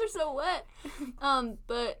 your lips are so wet.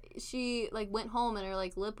 But she like went home, and her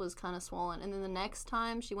like lip was kind of swollen. And then the next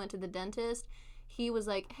time she went to the dentist, he was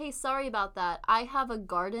like, hey, sorry about that. I have a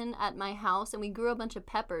garden at my house, and we grew a bunch of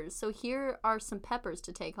peppers. So here are some peppers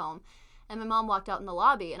to take home. And my mom walked out in the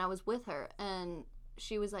lobby, and I was with her, and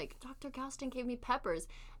she was like, Dr. Galston gave me peppers.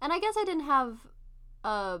 And I guess I didn't have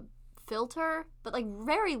a filter, but like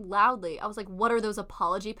very loudly, I was like, what are those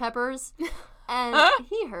apology peppers? And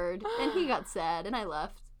he heard, and he got sad, and I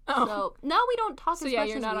left. So now we don't talk as much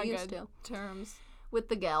you're as not we on used good to. Terms. With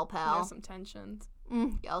the gal pal. There's some tensions.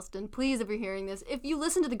 Galston, please, if you're hearing this, if you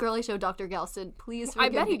listen to the Girly Show, Dr. Galston, please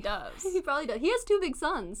forgive me. I bet he does. He probably does. He has 2 big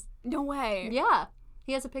sons. No way. Yeah.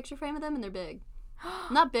 He has a picture frame of them, and they're big.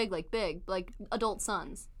 Not big, like adult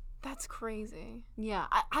sons. That's crazy. Yeah,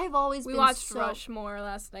 I've always We watched Rushmore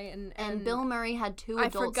last night, and Bill Murray had 2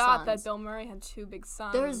 adult sons. I forgot that Bill Murray had 2 big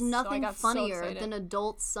sons. There's nothing funnier than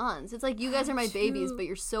adult sons. It's like, you guys are my babies, but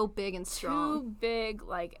you're so big and strong. 2 big,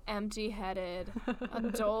 like, empty-headed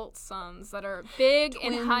adult sons that are big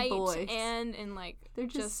in height and in, like, they're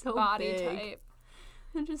just so body big. Type.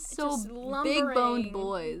 They're just so big-boned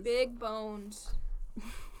boys. Big-boned.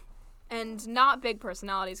 And not big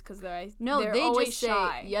personalities, because they're they always just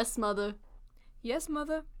shy. Say, yes, mother. Yes,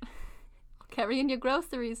 mother. I'll carry in your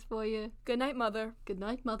groceries for you. Good night, mother. Good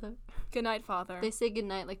night, mother. Good night, father. They say good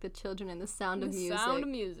night like the children in The Sound of Music. The Sound of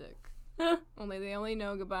Music. They only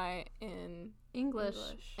know goodbye in English.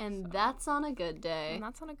 And that's on a good day. And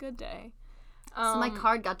that's on a good day. So my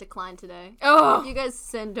card got declined today. Oh! If you guys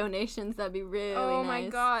send donations, that'd be really nice. Oh my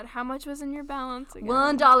god. How much was in your balance again?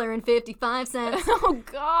 $1.55. Oh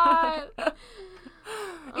god.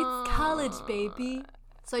 It's college, baby.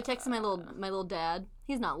 So I texted my little dad.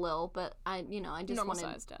 He's not lil, but I just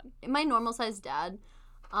normal-sized dad. My normal-sized dad.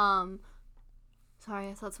 Sorry,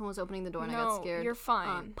 I thought someone was opening the door and I got scared. You're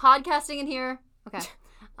fine. Podcasting in here. Okay.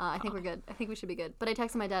 I think we're good. I think we should be good. But I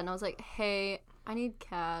texted my dad and I was like, hey, I need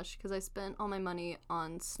cash because I spent all my money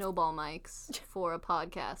on snowball mics for a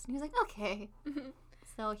podcast. And he's like, okay.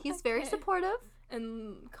 So he's very supportive.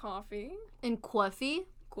 And coffee. And coffee.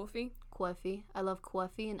 Coffee. Coffee. I love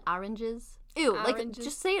coffee and oranges. Ew, like,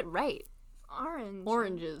 just say it right. Orange.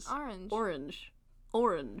 Oranges. Orange. Orange.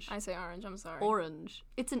 Orange. I say orange, I'm sorry. Orange.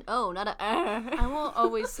 It's an O, not a I will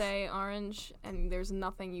always say orange, and there's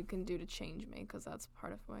nothing you can do to change me, because that's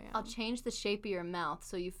part of who I am. I'll change the shape of your mouth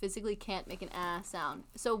so you physically can't make an sound.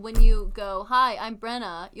 So when you go, hi, I'm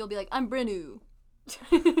Brenna, you'll be like, I'm Brennu.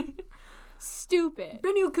 Stupid.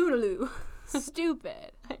 Brennu Kunaloo.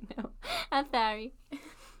 Stupid. I know. I'm sorry.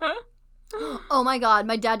 Oh my god,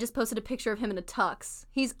 my dad just posted a picture of him in a tux.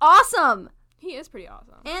 He's awesome! He is pretty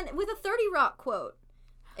awesome. And with a 30 Rock quote.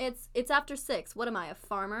 It's after 6. What am I, a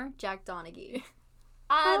farmer? Jack Donaghy.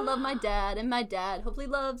 I love my dad, and my dad hopefully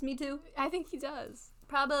loves me too. I think he does.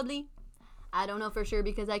 Probably. I don't know for sure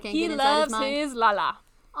because I can't get inside his mind. He loves his Lala.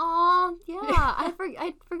 Aw, yeah.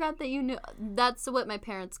 I forgot that you knew. That's what my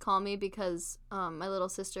parents call me because my little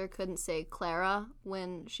sister couldn't say Clara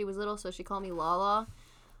when she was little, so she called me Lala.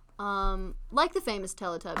 Like the famous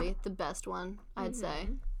Teletubby, the best one, I'd say.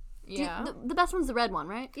 Yeah. The best one's the red one,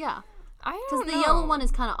 right? Yeah. I don't know. Because the yellow one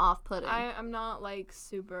is kind of off-putting. I'm not, like,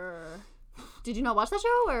 super... Did you not watch that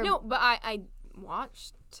show? Or? No, but I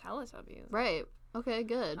watched Teletubbies. Right. Okay,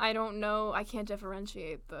 good. I don't know. I can't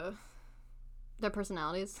differentiate their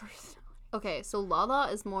personalities. Okay, so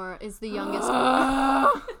Lala is the youngest.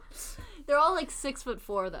 They're all, like,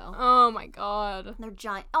 6'4", though. Oh, my God. They're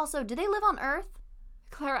giant. Also, do they live on Earth?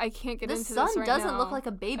 Clara, I can't get into this right now. The sun doesn't look like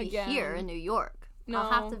a baby here in New York. No.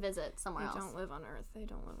 I'll have to visit somewhere else. They don't live on Earth. They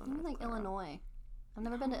don't live on Earth. Like Clara. Illinois. I've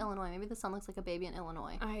never been to Illinois. Maybe the sun looks like a baby in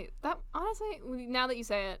Illinois. Honestly, now that you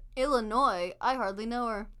say it. Illinois, I hardly know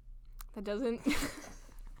her. That doesn't.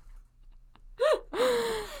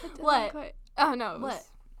 What? Oh, no. What?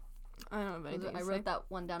 I don't know about anything. I wrote that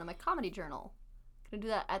one down in my comedy journal. I'm gonna do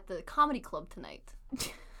that at the comedy club tonight.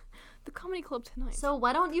 The comedy club tonight. So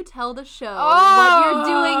why don't you tell the show what you're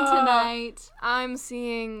doing tonight? I'm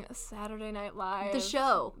seeing Saturday Night Live. The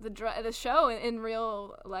show. The show in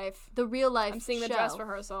real life. The real life. I'm seeing the dress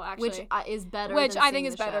rehearsal actually, which is better. Which than I think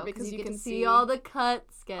is the better show, because you can see all the cut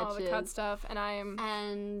sketches, all the cut stuff,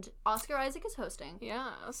 and Oscar Isaac is hosting. Yeah,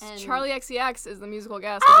 and Charlie XCX is the musical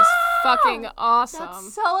guest, which is fucking awesome.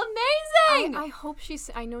 That's so amazing. I hope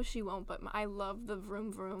I know she won't, but I love the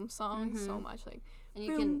Vroom Vroom song so much. Like. And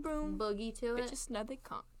you can boogie to it. Just nothing.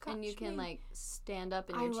 And you can, like, stand up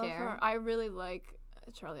in your chair. Her. I really like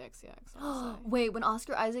Charlie XCX. Wait, when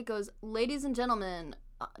Oscar Isaac goes, ladies and gentlemen,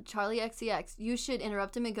 Charlie XCX, you should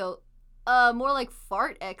interrupt him and go, more like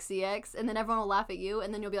fart XCX, and then everyone will laugh at you,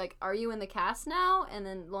 and then you'll be like, are you in the cast now? And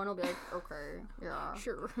then Lauren will be like, okay, yeah.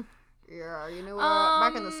 Sure. Yeah, you know,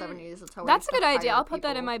 back in the 70s, that's a good idea. I'll put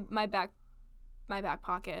that in my back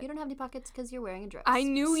pocket. You don't have any pockets because you're wearing a dress. I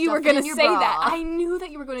knew you were going to say that. I knew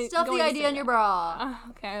that you were going to stuff the idea in your bra.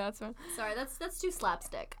 Okay, that's fine. Sorry, that's too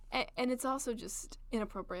slapstick. And it's also just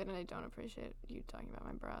inappropriate, and I don't appreciate you talking about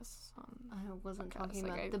my breasts. I wasn't talking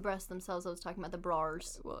about the breasts themselves. I was talking about the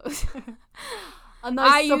bras. Well,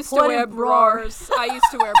 I used to wear bras. I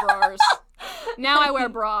used to wear bras. Now I wear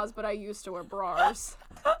bras, but I used to wear bras.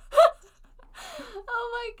 Oh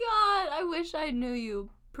my god! I wish I knew you.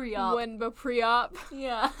 Pre-op. Pre-op?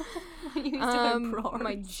 Yeah. You used to wear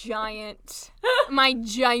bras. My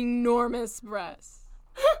ginormous breasts.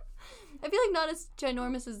 I feel like not as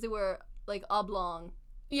ginormous as they were, like, oblong.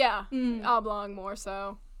 Yeah, oblong more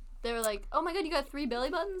so. They were like, oh my god, you got 3 belly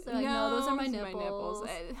buttons? They're like, no, those are my nipples.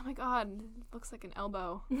 Oh my god, it looks like an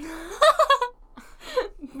elbow.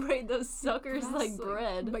 Braid those suckers like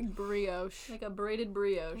bread. Like brioche. Like a braided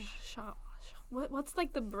brioche. What's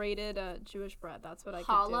like the braided Jewish bread? That's what I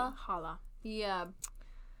challah? Could do. Challah. Yeah.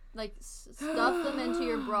 Like stuff them into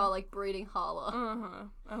your bra like braiding challah. Uh-huh.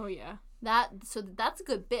 Oh yeah. That's a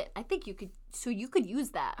good bit. I think you could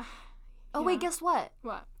use that. Oh wait, guess what?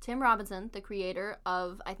 What? Tim Robinson, the creator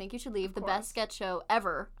of I Think You Should Leave, the best sketch show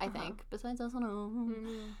ever, I think, besides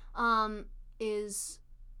SNL, is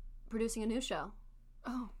producing a new show.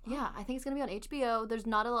 Oh. Yeah, I think it's going to be on HBO. There's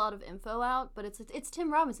not a lot of info out, but it's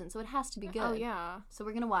Tim Robinson, so it has to be good. Oh, yeah. So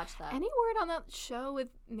we're going to watch that. Any word on that show with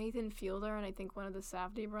Nathan Fielder and I think one of the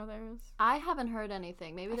Safdie brothers? I haven't heard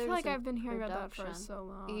anything. Maybe there's I feel like I've been hearing about that for so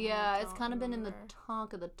long. Yeah, it's kind of been in the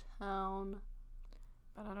talk of the town.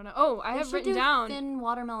 But I don't know. Oh, I have written down. Thin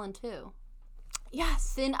watermelon, too.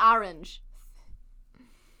 Yes. Thin orange.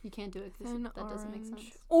 You can't do it because that doesn't make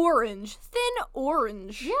sense. Orange. Thin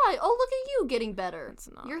orange. Yeah. Oh, look at you getting better. It's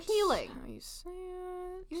not. You're healing. How you say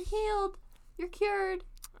it. You're healed. You're cured.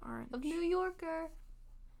 Orange. Of New Yorker.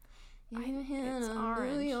 It's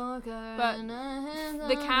orange. But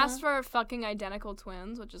the cast for Fucking Identical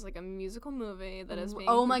Twins, which is like a musical movie that is being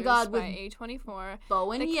produced by A24.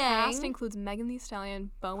 Bowen Yang. The cast includes Megan Thee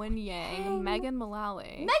Stallion, Bowen Yang, and Megan Mullally.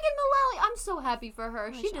 Megan Mullally! I'm so happy for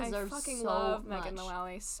her. She deserves I fucking so love much. Megan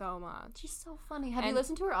Mullally so much. She's so funny. Have you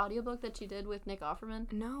listened to her audiobook that she did with Nick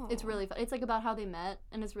Offerman? No. It's really fun. It's like about how they met,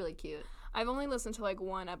 and it's really cute. I've only listened to like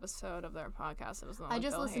one episode of their podcast. It was the one I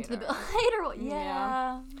just Bill listened Hader. to the Bill Hader one.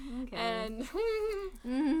 Yeah. Okay. And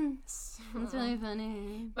it's really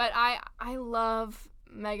funny. But I love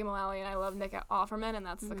Megan Mullally and I love Nick Offerman, and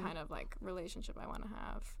that's the kind of like relationship I want to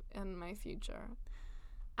have in my future.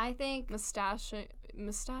 I think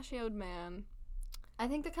mustachioed man. I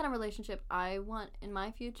think the kind of relationship I want in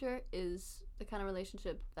my future is the kind of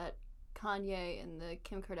relationship that Kanye and the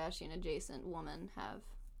Kim Kardashian adjacent woman have.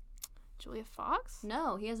 Julia Fox?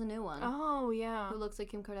 No, he has a new one. Oh, yeah. Who looks like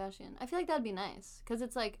Kim Kardashian. I feel like that'd be nice. Because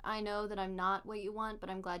it's like, I know that I'm not what you want,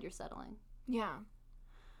 but I'm glad you're settling. Yeah.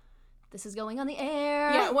 This is going on the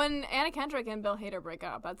air. Yeah, when Anna Kendrick and Bill Hader break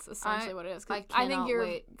up, that's essentially what it is. I think you're...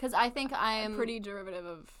 Because I think I am... pretty derivative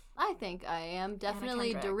of... I think I am.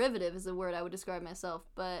 Definitely derivative is a word I would describe myself.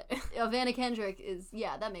 But of Anna Kendrick is...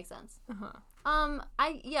 Yeah, that makes sense. Uh-huh. I'm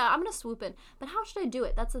going to swoop in. But how should I do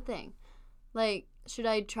it? That's the thing. Like... Should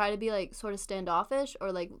I try to be, like, sort of standoffish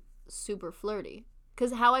or, like, super flirty?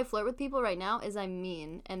 Because how I flirt with people right now is I'm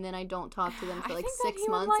mean, and then I don't talk to them for, like, 6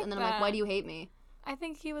 months, and then I'm like, why do you hate me? I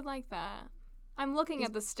think he would like that. I'm looking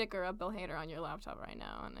at the sticker of Bill Hader on your laptop right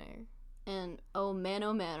now, and oh man,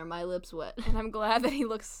 are my lips wet. And I'm glad that he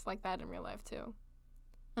looks like that in real life, too.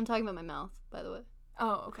 I'm talking about my mouth, by the way.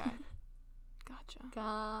 Oh, okay. Gotcha.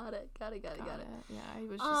 Got it. Yeah, I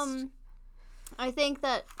was just... I think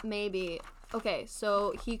that maybe... Okay,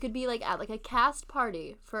 so he could be, like, at, like, a cast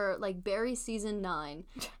party for, like, Barry Season 9.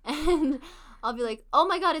 And I'll be like, oh,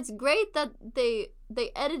 my God, it's great that they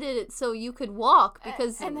edited it so you could walk.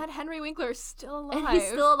 Because and that Henry Winkler is still alive. And he's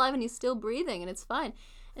still alive and he's still breathing, and it's fine.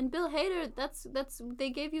 And Bill Hader, that's they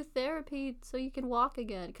gave you therapy so you can walk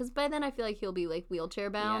again. Because by then I feel like he'll be, like,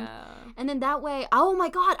 wheelchair-bound. Yeah. And then that way, oh, my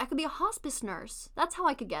God, I could be a hospice nurse. That's how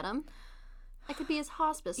I could get him. I could be his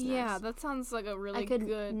hospice nurse. Yeah, that sounds like a really good I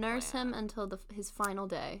could nurse him until his final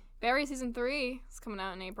day. Barry Season 3 is coming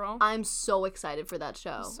out in April. I'm so excited for that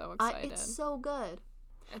show. I'm so excited. It's so good.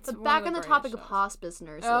 But back on the topic of hospice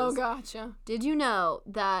nurses. Oh, gotcha. Did you know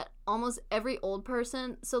that almost every old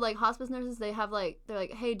person, so like hospice nurses, they're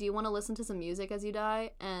like, hey, do you want to listen to some music as you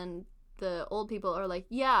die? And the old people are like,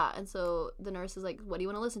 yeah. And so the nurse is like, what do you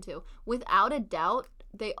want to listen to? Without a doubt,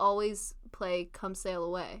 they always play Come Sail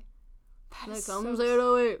Away. Like, come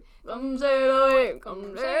sail away, come sail away,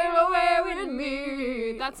 come sail away with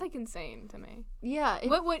me. That's like insane to me. Yeah.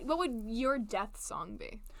 What would your death song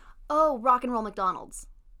be? Oh, Rock and Roll McDonald's.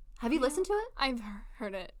 Have you listened to it? I've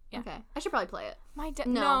heard it. Yeah. Okay. I should probably play it.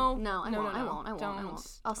 No, I won't.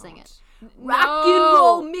 I'll sing it. No. Rock and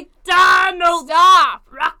Roll McDonald's. Stop.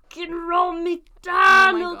 Rock and Roll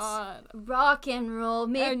McDonald's. Oh my God. Rock and Roll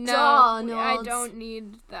McDonald's. No, I don't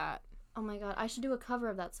need that. Oh my God, I should do a cover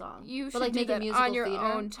of that song. You should do that on your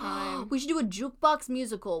own time. We should do a jukebox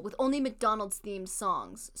musical with only McDonald's themed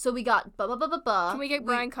songs. So we got ba-ba-ba-ba-ba. Can we get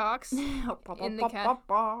Brian Cox in the cat?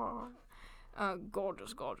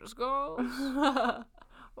 Gorgeous girls.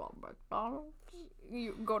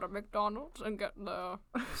 You go to McDonald's and get the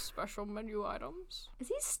special menu items. Is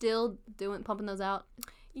he still pumping those out?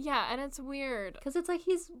 Yeah, and it's weird. Because it's like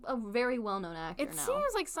he's a very well-known actor now. It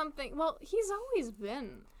seems like something... Well, he's always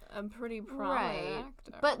been a pretty prominent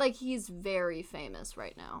actor. But, like, he's very famous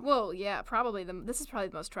right now. Well, yeah, probably. This is probably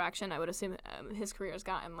the most traction I would assume his career has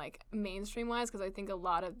gotten, like, mainstream-wise, because I think a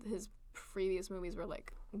lot of his previous movies were,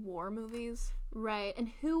 like, war movies. Right, and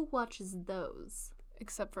who watches those?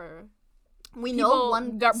 Except for... We know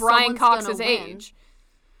one Brian Cox's age.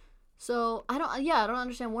 So, I don't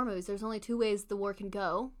understand war movies. There's only two ways the war can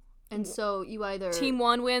go. And so you either... Team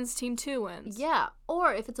 1 wins, Team 2 wins. Yeah.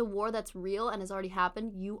 Or if it's a war that's real and has already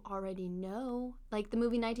happened, you already know. Like the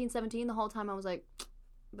movie 1917, the whole time I was like,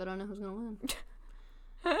 but I don't know who's going to win.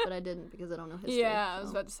 But I didn't because I don't know history. Yeah, I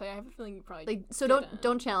was about to say, I have a feeling you probably like. So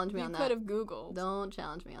don't challenge me on that. You could have Googled. Don't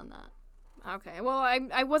challenge me on that. Okay. Well,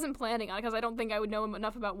 I wasn't planning on it because I don't think I would know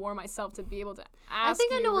enough about war myself to be able to ask. I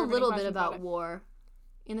think I know a little bit about war.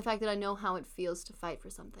 In the fact that I know how it feels to fight for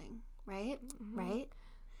something. Right? Mm-hmm. Right?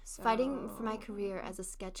 So... Fighting for my career as a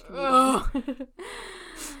sketch comedian.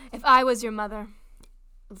 If I was your mother.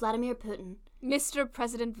 Vladimir Putin. Mr.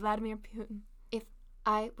 President Vladimir Putin. If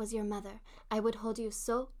I was your mother, I would hold you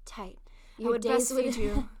so tight. I would breastfeed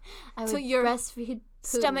you. I would breastfeed Putin.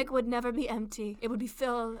 Stomach would never be empty. It would be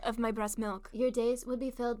full of my breast milk. Your days would be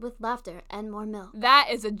filled with laughter and more milk. That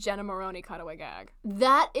is a Jenna Maroney cutaway gag.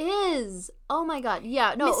 That is. Oh my God.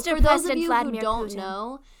 Yeah. No. Mr. For those President of you Vladimir who don't Putin.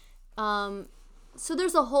 know, so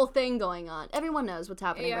there's a whole thing going on. Everyone knows what's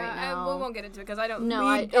happening right now. We won't get into it because I don't.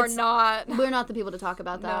 No, we're not the people to talk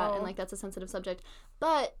about that, and like that's a sensitive subject.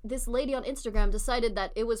 But this lady on Instagram decided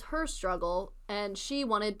that it was her struggle, and she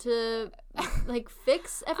wanted to like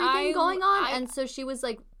fix everything going on, and so she was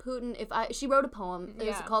like, Putin, she wrote a poem. It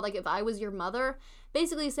was called like, If I Was Your Mother.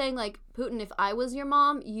 Basically saying like, Putin, if I was your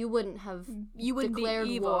mom, you wouldn't have declared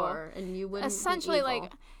be evil. War, and you wouldn't essentially be evil.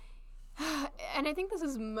 Like. And I think this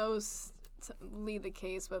is mostly the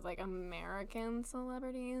case with like American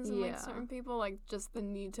celebrities and like certain people, like just the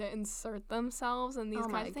need to insert themselves in these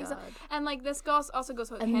kind of things. And like this also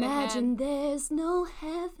goes with hand in hand. Imagine there's no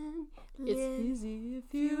heaven. It's easy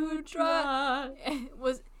if you try.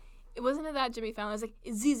 Wasn't it that Jimmy Fallon was like,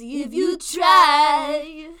 it's easy if you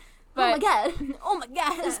try. But, oh my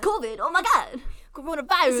god, it's COVID. Oh my god,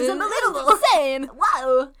 coronavirus. This is unbelievable. Insane.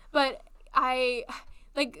 Wow. But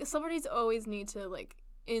like celebrities always need to like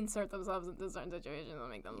insert themselves into certain situations and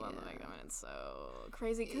make them love them, and it's so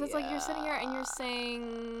crazy because it's like you're sitting here and you're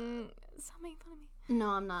saying, stop making fun of me. No,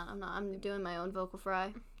 I'm not. I'm doing my own vocal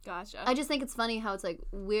fry. Gotcha. I just think it's funny how it's like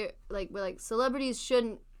we're like celebrities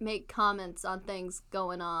shouldn't make comments on things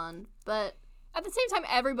going on, but at the same time,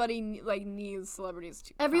 everybody like needs celebrities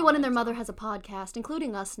to. Everyone and their mother has a podcast,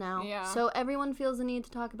 including us now. Yeah. So everyone feels the need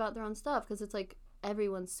to talk about their own stuff because it's like.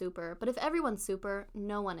 Everyone's super. But if everyone's super,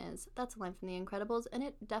 no one is. That's a line from The Incredibles, and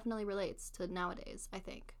it definitely relates to nowadays, I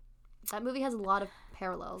think. That movie has a lot of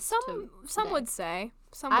parallels Some would say.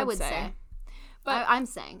 I would say. But I'm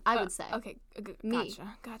saying. I would say. Okay.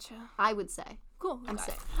 Gotcha. I would say. Cool. I'm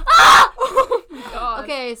saying. Ah! Oh, God.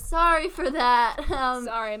 Okay, sorry for that.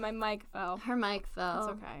 Sorry, my mic fell. Her mic fell. It's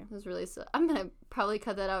okay. It was really I'm going to probably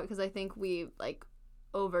cut that out because I think we, like,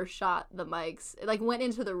 overshot the mics. It, like, went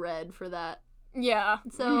into the red for that. Yeah.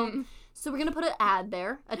 So we're going to put an ad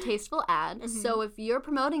there, a tasteful ad. Mm-hmm. So if you're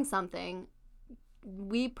promoting something,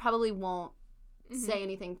 we probably won't say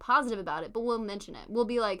anything positive about it, but we'll mention it. We'll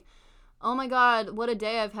be like, oh my God, what a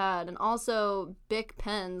day I've had. And also Bic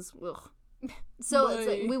pens. Ugh. So it's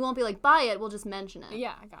like, we won't be like, buy it. We'll just mention it.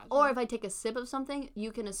 Yeah, I got you. Or if I take a sip of something,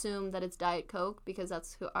 you can assume that it's Diet Coke because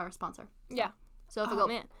that's our sponsor. Yeah. So if I go...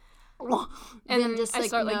 Man. And then just I like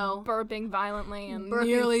start like burping violently and burping,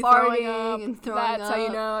 nearly farting throwing up. And throwing That's up. how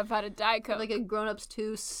you know I've had a Diet Coke. Like a Grown-Ups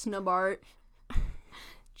 2 snubart.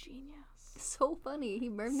 Genius. So funny. He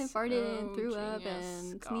burped and farted and threw up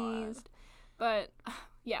and sneezed. But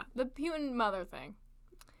yeah, the Putin mother thing.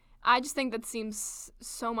 I just think that seems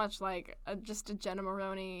so much like just a Jenna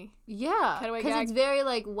Maroney cutaway gag. Because it's very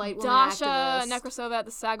like white woman Dasha activist. Nekrasova at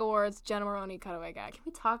the SAG Awards, Jenna Maroney cutaway gag. Can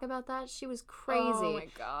we talk about that? She was crazy. Oh my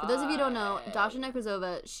God. For those of you who don't know, Dasha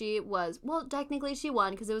Nekrasova, she was, well, technically she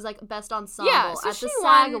won because it was like Best Ensemble at the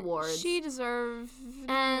SAG Awards. She deserved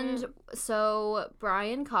And so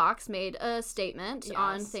Brian Cox made a statement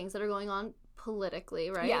on things that are going on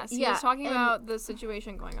politically, right? Yes, he was talking about the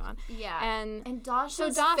situation going on. Yeah. And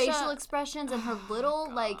Dasha's facial expressions and her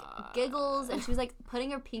little, like, giggles, and she was, like,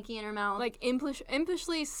 putting her pinky in her mouth. Like,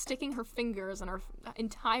 impishly sticking her fingers in her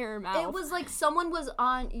entire mouth. It was like someone was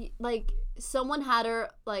on, like, someone had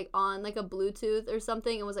her, like, on, like, a Bluetooth or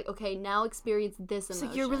something and was like, okay, now experience this emotion. It's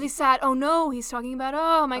like, you're really sad. Oh, no, he's talking about,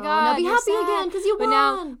 oh, my God, now be happy sad. again, because you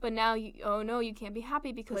won. But now, oh, no, you can't be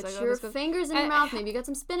happy because... Put your fingers in your mouth. Maybe you got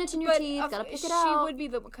some spinach in your teeth. Gotta pick it out. She would be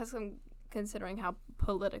because I'm considering how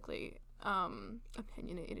politically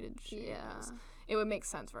opinionated she is, it would make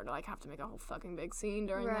sense for her to like have to make a whole fucking big scene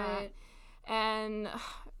during that. And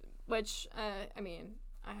which I mean,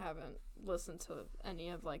 I haven't listened to any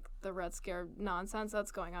of like the Red Scare nonsense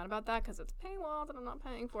that's going on about that because it's paywalled and I'm not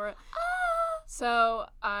paying for it. So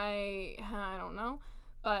I don't know,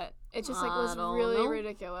 but it just like was really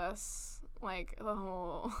ridiculous, like the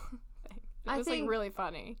whole thing. It was like really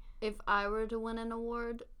funny. If I were to win an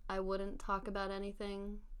award, I wouldn't talk about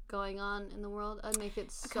anything going on in the world. I'd make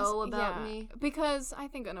it so about me. Because I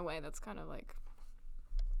think in a way that's kind of like,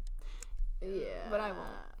 but I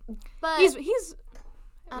won't. But he's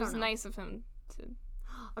it was nice of him to.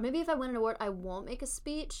 Or maybe if I win an award, I won't make a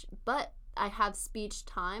speech, but I have speech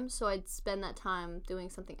time, so I'd spend that time doing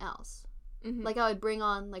something else. Mm-hmm. Like I would bring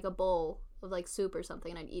on like a bowl of like soup or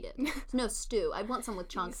something and I'd eat it. No, stew. I'd want some with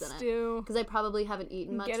chunks in it. Because I probably haven't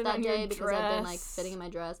eaten much that day because I've been like fitting in my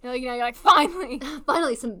dress. You're like finally.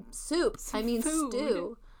 Finally some soup. Food.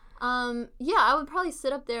 Stew. Yeah, I would probably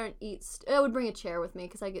sit up there and eat. I would bring a chair with me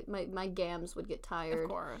because I get my gams would get tired. Of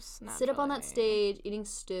course. Naturally. Sit up on that stage eating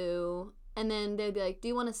stew. And then they'd be like, do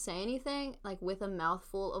you want to say anything? Like with a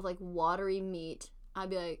mouthful of like watery meat. I'd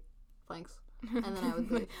be like, thanks. And then I would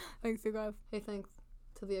be thanks you guys. Hey, thanks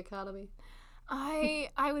to the Academy. I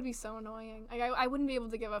would be so annoying. Like, I wouldn't be able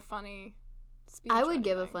to give a funny speech. I would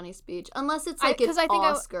give a funny speech. Unless it's like an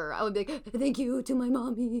Oscar. I would be like, thank you to my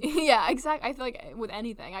mommy. Yeah, exactly. I feel like with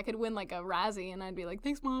anything, I could win like a Razzie and I'd be like,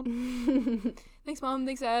 thanks, Mom. Thanks, Mom.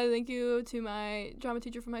 Thanks, Dad. Thank you to my drama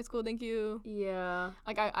teacher from high school. Thank you. Yeah.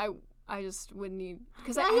 Like, I just would need...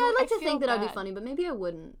 Cause I'd like to think that I'd be funny, but maybe I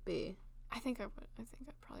wouldn't be. I think I would. I think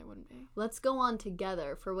I probably wouldn't be. Let's go on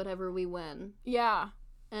together for whatever we win. Yeah.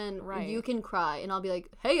 And you can cry, and I'll be like,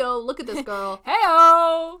 hey-o, look at this girl.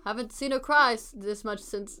 Hey-o! Haven't seen her cry this much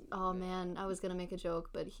since... Oh, man, I was going to make a joke,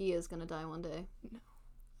 but he is going to die one day. No.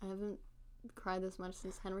 I haven't cried this much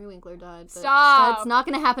since Henry Winkler died. But Stop! That's not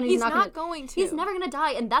going to happen. He's not going to. He's never going to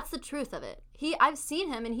die, and that's the truth of it. I've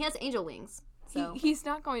seen him, and he has angel wings. So. He's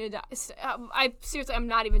not going to die. I'm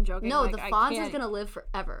not even joking. No, like, the Fonz is going to live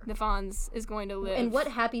forever. The Fonz is going to live. And what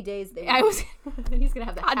happy days they have. He's going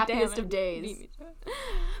to have the happiest of days.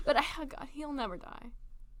 But, God, he'll never die.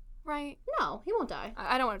 Right? No, he won't die.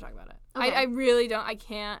 I don't want to talk about it. Okay. I really don't. I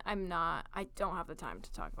can't. I don't have the time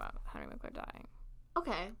to talk about Henry Winkler dying.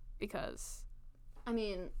 Okay. Because. I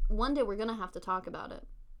mean, one day we're going to have to talk about it.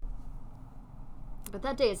 But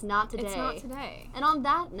that day is not today. It's not today. And on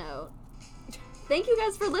that note... Thank you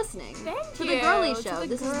guys for listening to the Girly Show.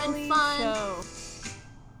 This has been fun.